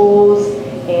schools,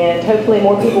 and hopefully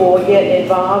more people will get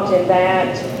involved in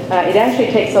that. It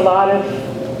actually takes a lot of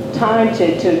time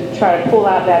to try to pull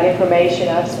out that information.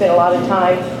 I've spent a lot of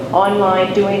time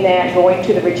online doing that, going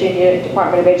to the Virginia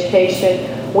Department of Education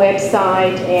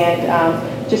website,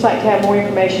 and just like to have more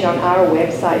information on our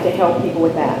website to help people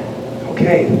with that.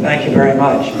 Okay, thank you very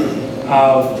much.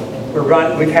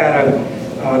 We've had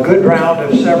a good round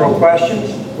of several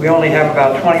questions. We only have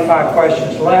about 25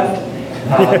 questions left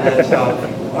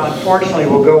that unfortunately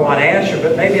will go unanswered,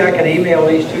 but maybe I can email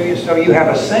these to you so you have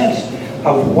a sense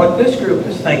of what this group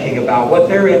is thinking about, what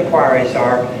their inquiries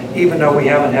are, even though we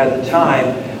haven't had the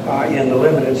time. in the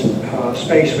limited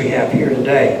space we have here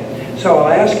today. So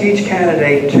I'll ask each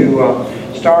candidate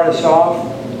to start us off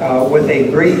with a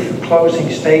brief closing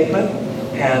statement,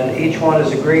 and each one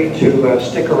has agreed to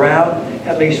stick around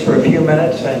at least for a few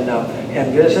minutes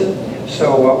and visit.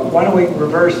 So why don't we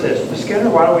reverse this? Ms. Skinner,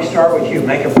 why don't we start with you?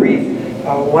 Make a brief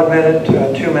 1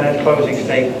 minute, 2 minute closing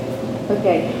statement.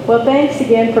 Okay. Well, thanks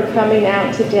again for coming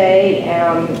out today.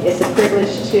 It's a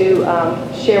privilege to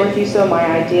share with you some of my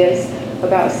ideas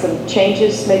about some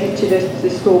changes maybe to the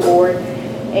school board.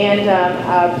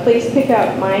 And please pick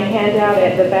up my handout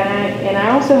at the back. And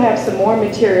I also have some more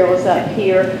materials up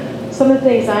here. Some of the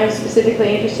things I'm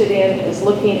specifically interested in is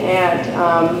looking at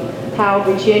how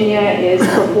Virginia is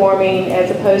performing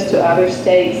as opposed to other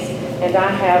states. And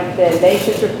I have the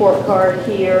nation's report card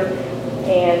here.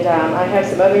 And I have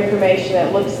some other information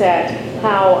that looks at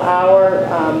how our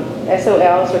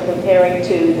SOLs are comparing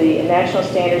to the national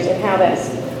standards and how that's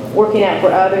working out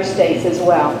for other states as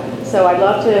well. So I'd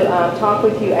love to talk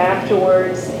with you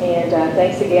afterwards, and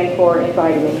thanks again for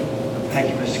inviting me. Thank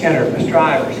you, Ms. Skinner. Mr.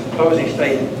 Ivers, closing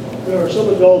statement. There are some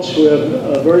adults who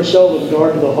have very seldom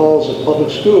gone to the halls of public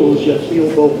schools, yet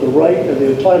feel both the right and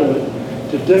the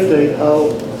entitlement to dictate how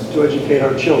to educate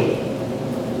our children.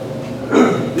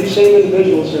 These same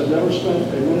individuals have never spent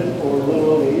a minute or let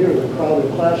alone a year in a crowded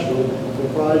classroom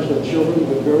comprised of children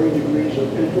with varying degrees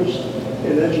of interest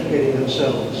in educating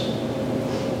themselves.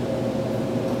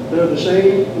 They're the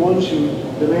same ones who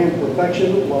demand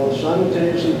perfection while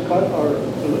simultaneously cut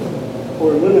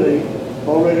or eliminate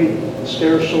already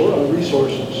scarce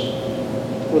resources.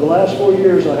 For the last 4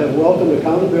 years, I have welcomed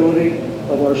accountability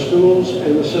of our schools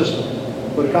and the system,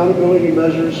 but accountability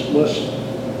measures must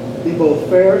be both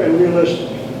fair and realistic,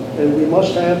 and we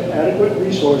must have adequate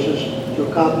resources to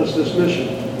accomplish this mission.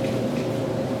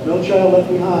 No Child Left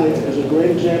Behind is a great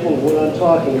example of what I'm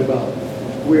talking about.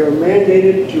 We are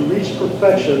mandated to reach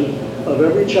perfection of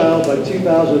every child by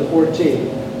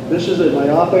 2014. This is a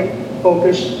myopic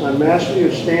focus on mastery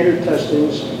of standard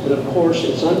testings, and of course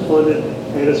it's unfunded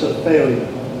and it's a failure.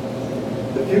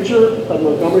 The future of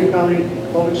Montgomery County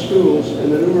Public Schools in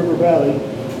the New River Valley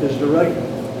is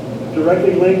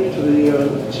directly linked to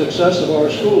the success of our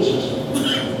school system.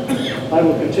 I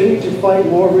will continue to fight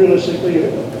more realistically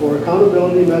for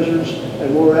accountability measures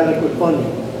and more adequate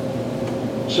funding,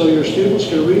 so your students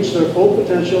can reach their full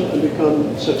potential and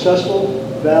become successful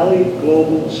Valley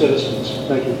global citizens.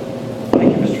 Thank you.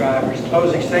 Thank you, Mr. Ivers.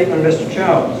 Closing statement, Mr.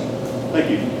 Jones. Thank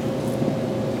you.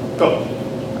 Go.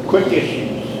 Quick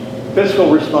issues.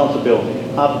 Fiscal responsibility.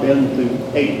 I've been through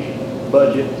 8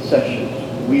 budget sessions.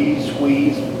 We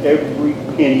squeeze every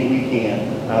penny we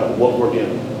can out of what we're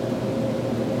given.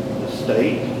 The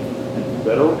state and the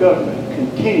federal government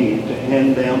continue to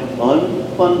hand down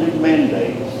unfunded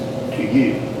mandates to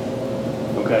you.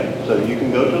 Okay, so you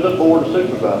can go to the Board of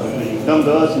Supervisors and you come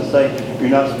to us and say, you're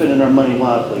not spending our money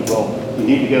wisely. Well, you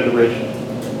need to go to Richmond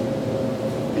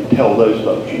and tell those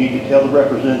folks. You need to tell the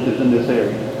representatives in this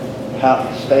area,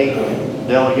 how state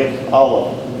delegates, all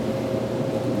of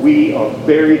them. We are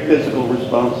very fiscal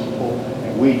responsible,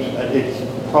 and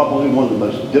it's probably one of the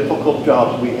most difficult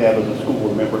jobs we have as a school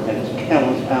board member, and it's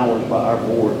countless hours by our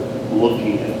board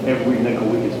looking at every nickel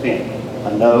we can spend.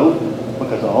 I know,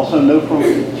 because I also know from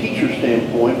a teacher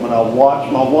standpoint, when I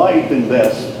watch my wife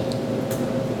invest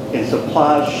in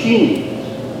supplies she needs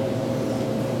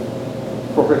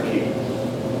for her kids,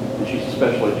 and she's a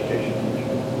special education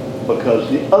teacher, because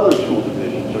the other school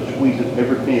divisions are squeezing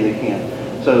every penny they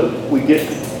can. So we get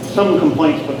some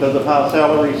complaints because of high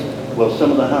salaries. Well,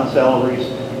 some of the high salaries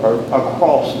are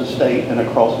across the state and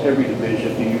across every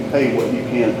division, and you pay what you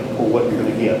can for what you're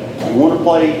going to get. You want to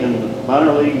play in the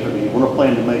minor leagues or you want to play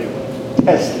in the major leagues.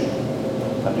 Testing.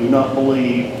 I do not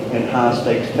believe in high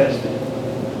stakes testing.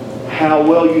 How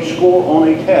well you score on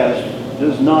a test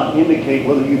does not indicate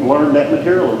whether you've learned that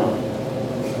material or not.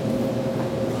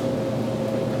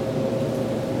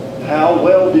 How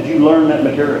well did you learn that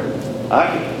material?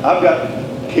 I've got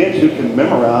kids who can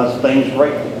memorize things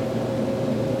greatly.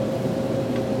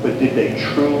 But did they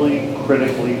truly,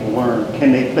 critically learn?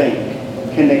 Can they think?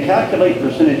 Can they calculate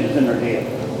percentages in their head?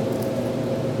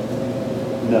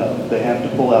 No, they have to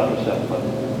pull out their cell phone.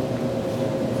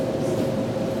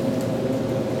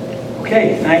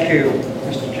 Okay, thank you,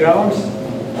 Mr. Jones.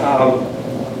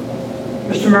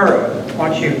 Mr. Murrow, why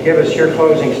don't you give us your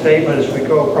closing statement as we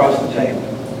go across the table?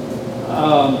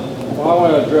 Well, I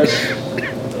want to address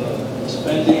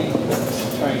spending,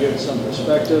 try and give some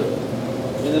perspective.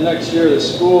 In the next year, the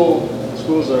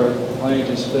schools are planning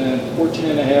to spend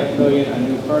 $14.5 million on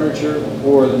new furniture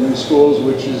for the new schools,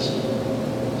 which is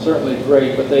certainly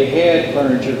great, but they had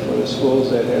furniture for the schools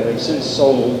that have since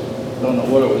sold, don't know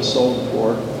what it was sold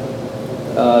for.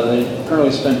 They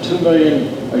currently spend $2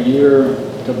 million a year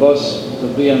to bus the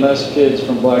BMS kids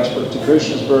from Blacksburg to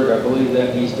Christiansburg. I believe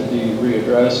that needs to be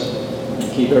readdressed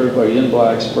and keep everybody in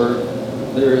Blacksburg.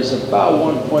 There is about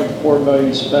 $1.4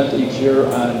 million spent each year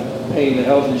on paying the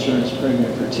health insurance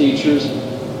premium for teachers.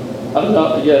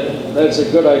 That's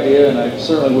a good idea, and I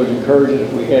certainly would encourage it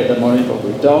if we had the money, but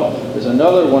we don't. There's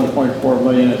another $1.4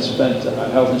 million that's spent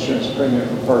on health insurance premium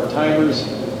for part-timers.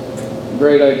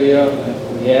 Great idea.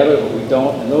 We have it, but we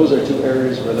don't. And those are two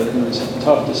areas where there are going to be some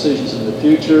tough decisions in the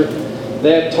future.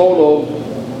 That total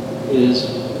is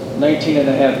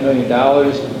 $19.5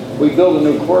 million. We build a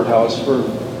new courthouse for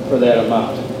that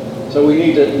amount. So we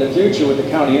need to, in the future with the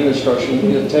county infrastructure, we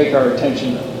need to take our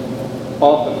attention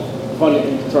off of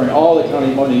funding, throwing all the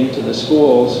county money into the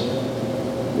schools,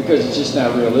 because it's just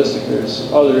not realistic.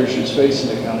 There's other issues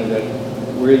facing the county that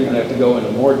we're either going to have to go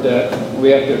into more debt we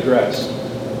have to address.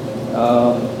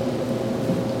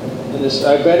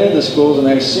 I've been in the schools and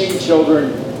I've seen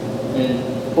children in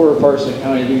poorer parts of the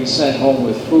county being sent home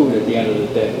with food at the end of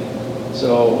the day.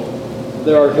 So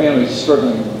there are families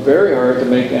struggling very hard to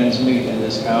make ends meet in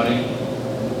this county,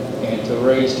 and to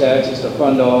raise taxes to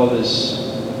fund all this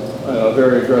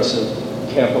very aggressive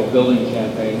capital building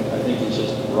campaign, I think is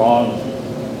just wrong.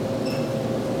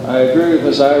 I agree with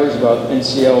Ms. Ivers about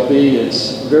NCLB.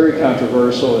 It's very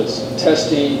controversial. It's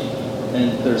testing,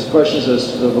 and there's questions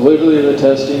as to the validity of the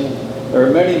testing. There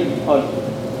are many...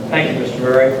 Thank you, Mr.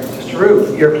 Murray. Mr.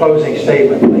 Root, your closing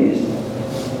statement, please.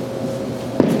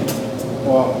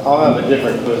 Well, I'll have a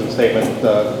different closing statement,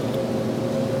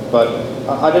 but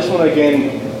I just want to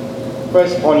again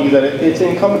press upon you that it's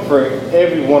incumbent for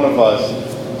every one of us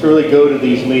to really go to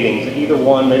these meetings. Either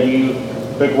one, maybe you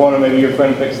pick one, or maybe your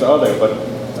friend picks the other. But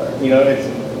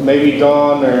it's maybe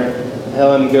Dawn or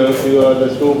Helen go to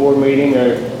the school board meeting,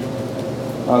 or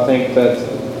I think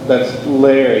that's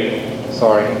Larry.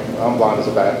 Sorry, I'm blind as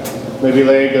a bat. Maybe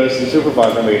Larry goes to the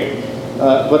supervisor meeting.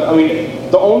 But I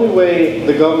mean, the only way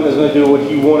the government is going to do what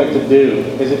you want it to do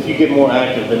is if you get more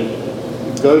active and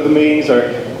go to the meetings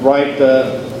or write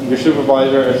your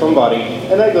supervisor or somebody,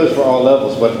 and that goes for all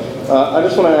levels. But I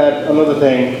just want to add another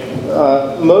thing.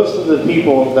 Most of the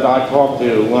people that I talk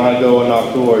to when I go and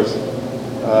knock doors,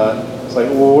 it's like,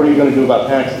 well, what are you going to do about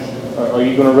taxes? Are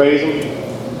you going to raise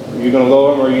them? Are you going to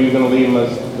lower them? Or are you going to leave them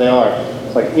as they are?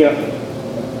 It's like,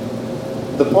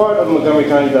 the part of Montgomery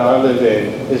County that I live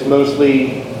in is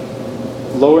mostly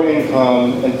lower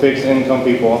income and fixed income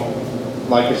people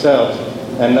like yourselves,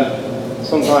 and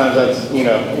sometimes that's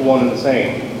one and the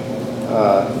same.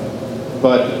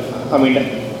 But I mean,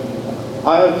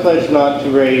 I have pledged not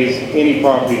to raise any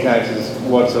property taxes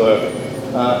whatsoever.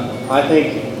 I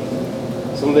think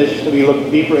some of this should be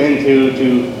looked deeper into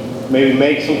to maybe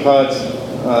make some cuts.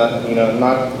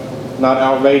 Not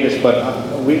outrageous, but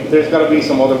there's got to be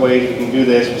some other ways we can do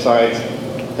this besides,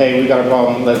 hey, we got a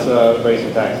problem, let's raise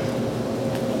some taxes.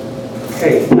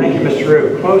 Okay, thank you, Mr.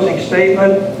 Root. Closing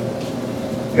statement,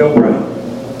 Bill Brown.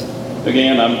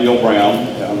 Again, I'm Bill Brown.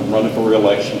 I'm running for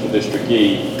re-election for District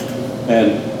E,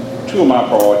 and two of my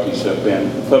priorities have been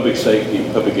public safety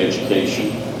and public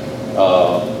education.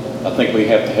 I think we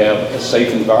have to have a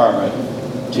safe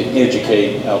environment to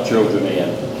educate our children in.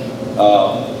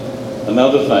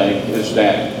 Another thing is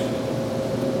that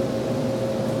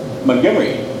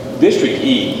Montgomery, District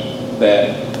E,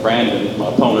 that Brandon, my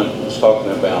opponent, was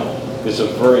talking about, is a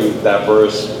very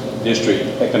diverse district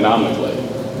economically.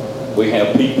 We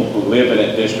have people who live in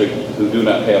that district who do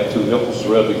not have two nickels to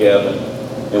rub together,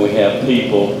 and we have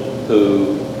people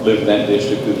who live in that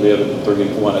district who live in $300,000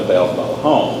 and $400,000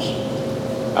 homes.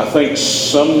 I think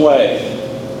some way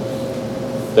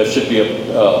there should be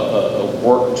a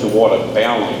work toward a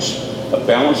balance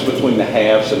between the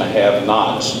haves and the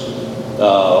have-nots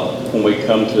when we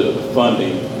come to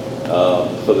funding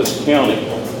for this county.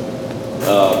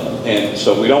 And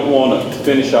so we don't want to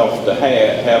finish off the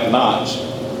have-nots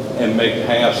and make the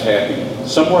haves happy.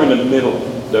 Somewhere in the middle,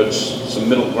 there's some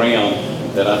middle ground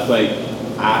that I think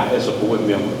I, as a board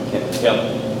member, can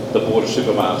help the Board of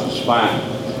Supervisors find.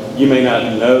 You may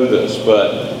not know this,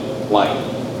 but like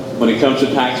when it comes to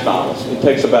tax dollars, it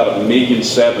takes about $1.7 million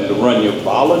to run your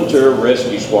volunteer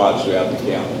rescue squads throughout the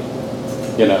county.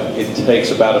 It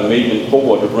takes about $1.4 million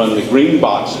to run the green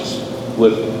boxes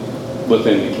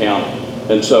within the county.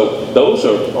 And so those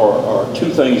are two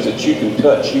things that you can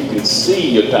touch. You can see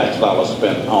your tax dollars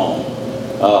spent on.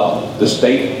 The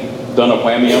state done a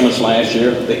whammy on us last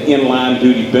year. The inline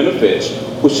duty benefits,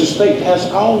 which the state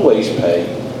has always paid,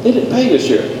 they didn't pay this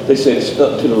year. They said it's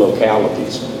up to the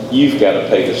localities. You've got to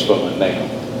pay this fund now.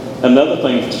 Another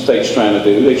thing the state's trying to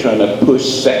do, they're trying to push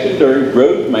secondary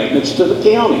road maintenance to the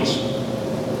counties.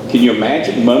 Can you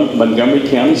imagine Montgomery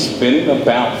County spending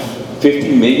about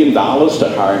 $50 million to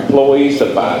hire employees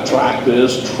to buy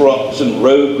tractors, trucks, and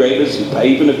road graders and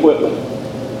paving equipment?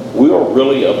 We are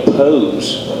really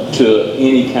opposed to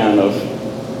any kind of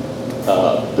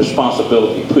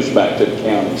responsibility pushed back to the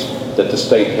counties that the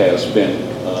state has been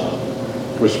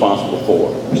responsible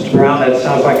for. Mr. Brown, that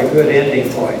sounds like a good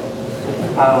ending point.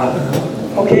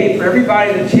 Okay, for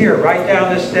everybody that's here, write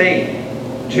down this date.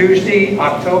 Tuesday,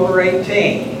 October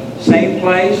 18th. Same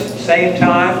place, same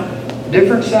time,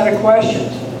 different set of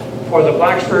questions for the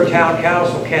Blacksburg Town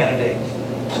Council candidates.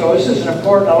 So this is an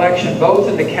important election, both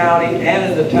in the county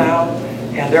and in the town,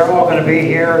 and they're all going to be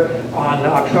here on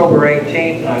October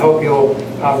 18th, and I hope you'll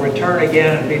return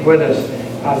again and be with us.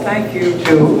 Thank you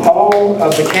to all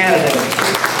of the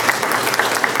candidates.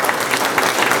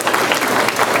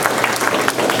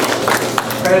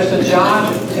 President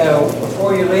John,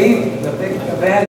 before you leave, the big event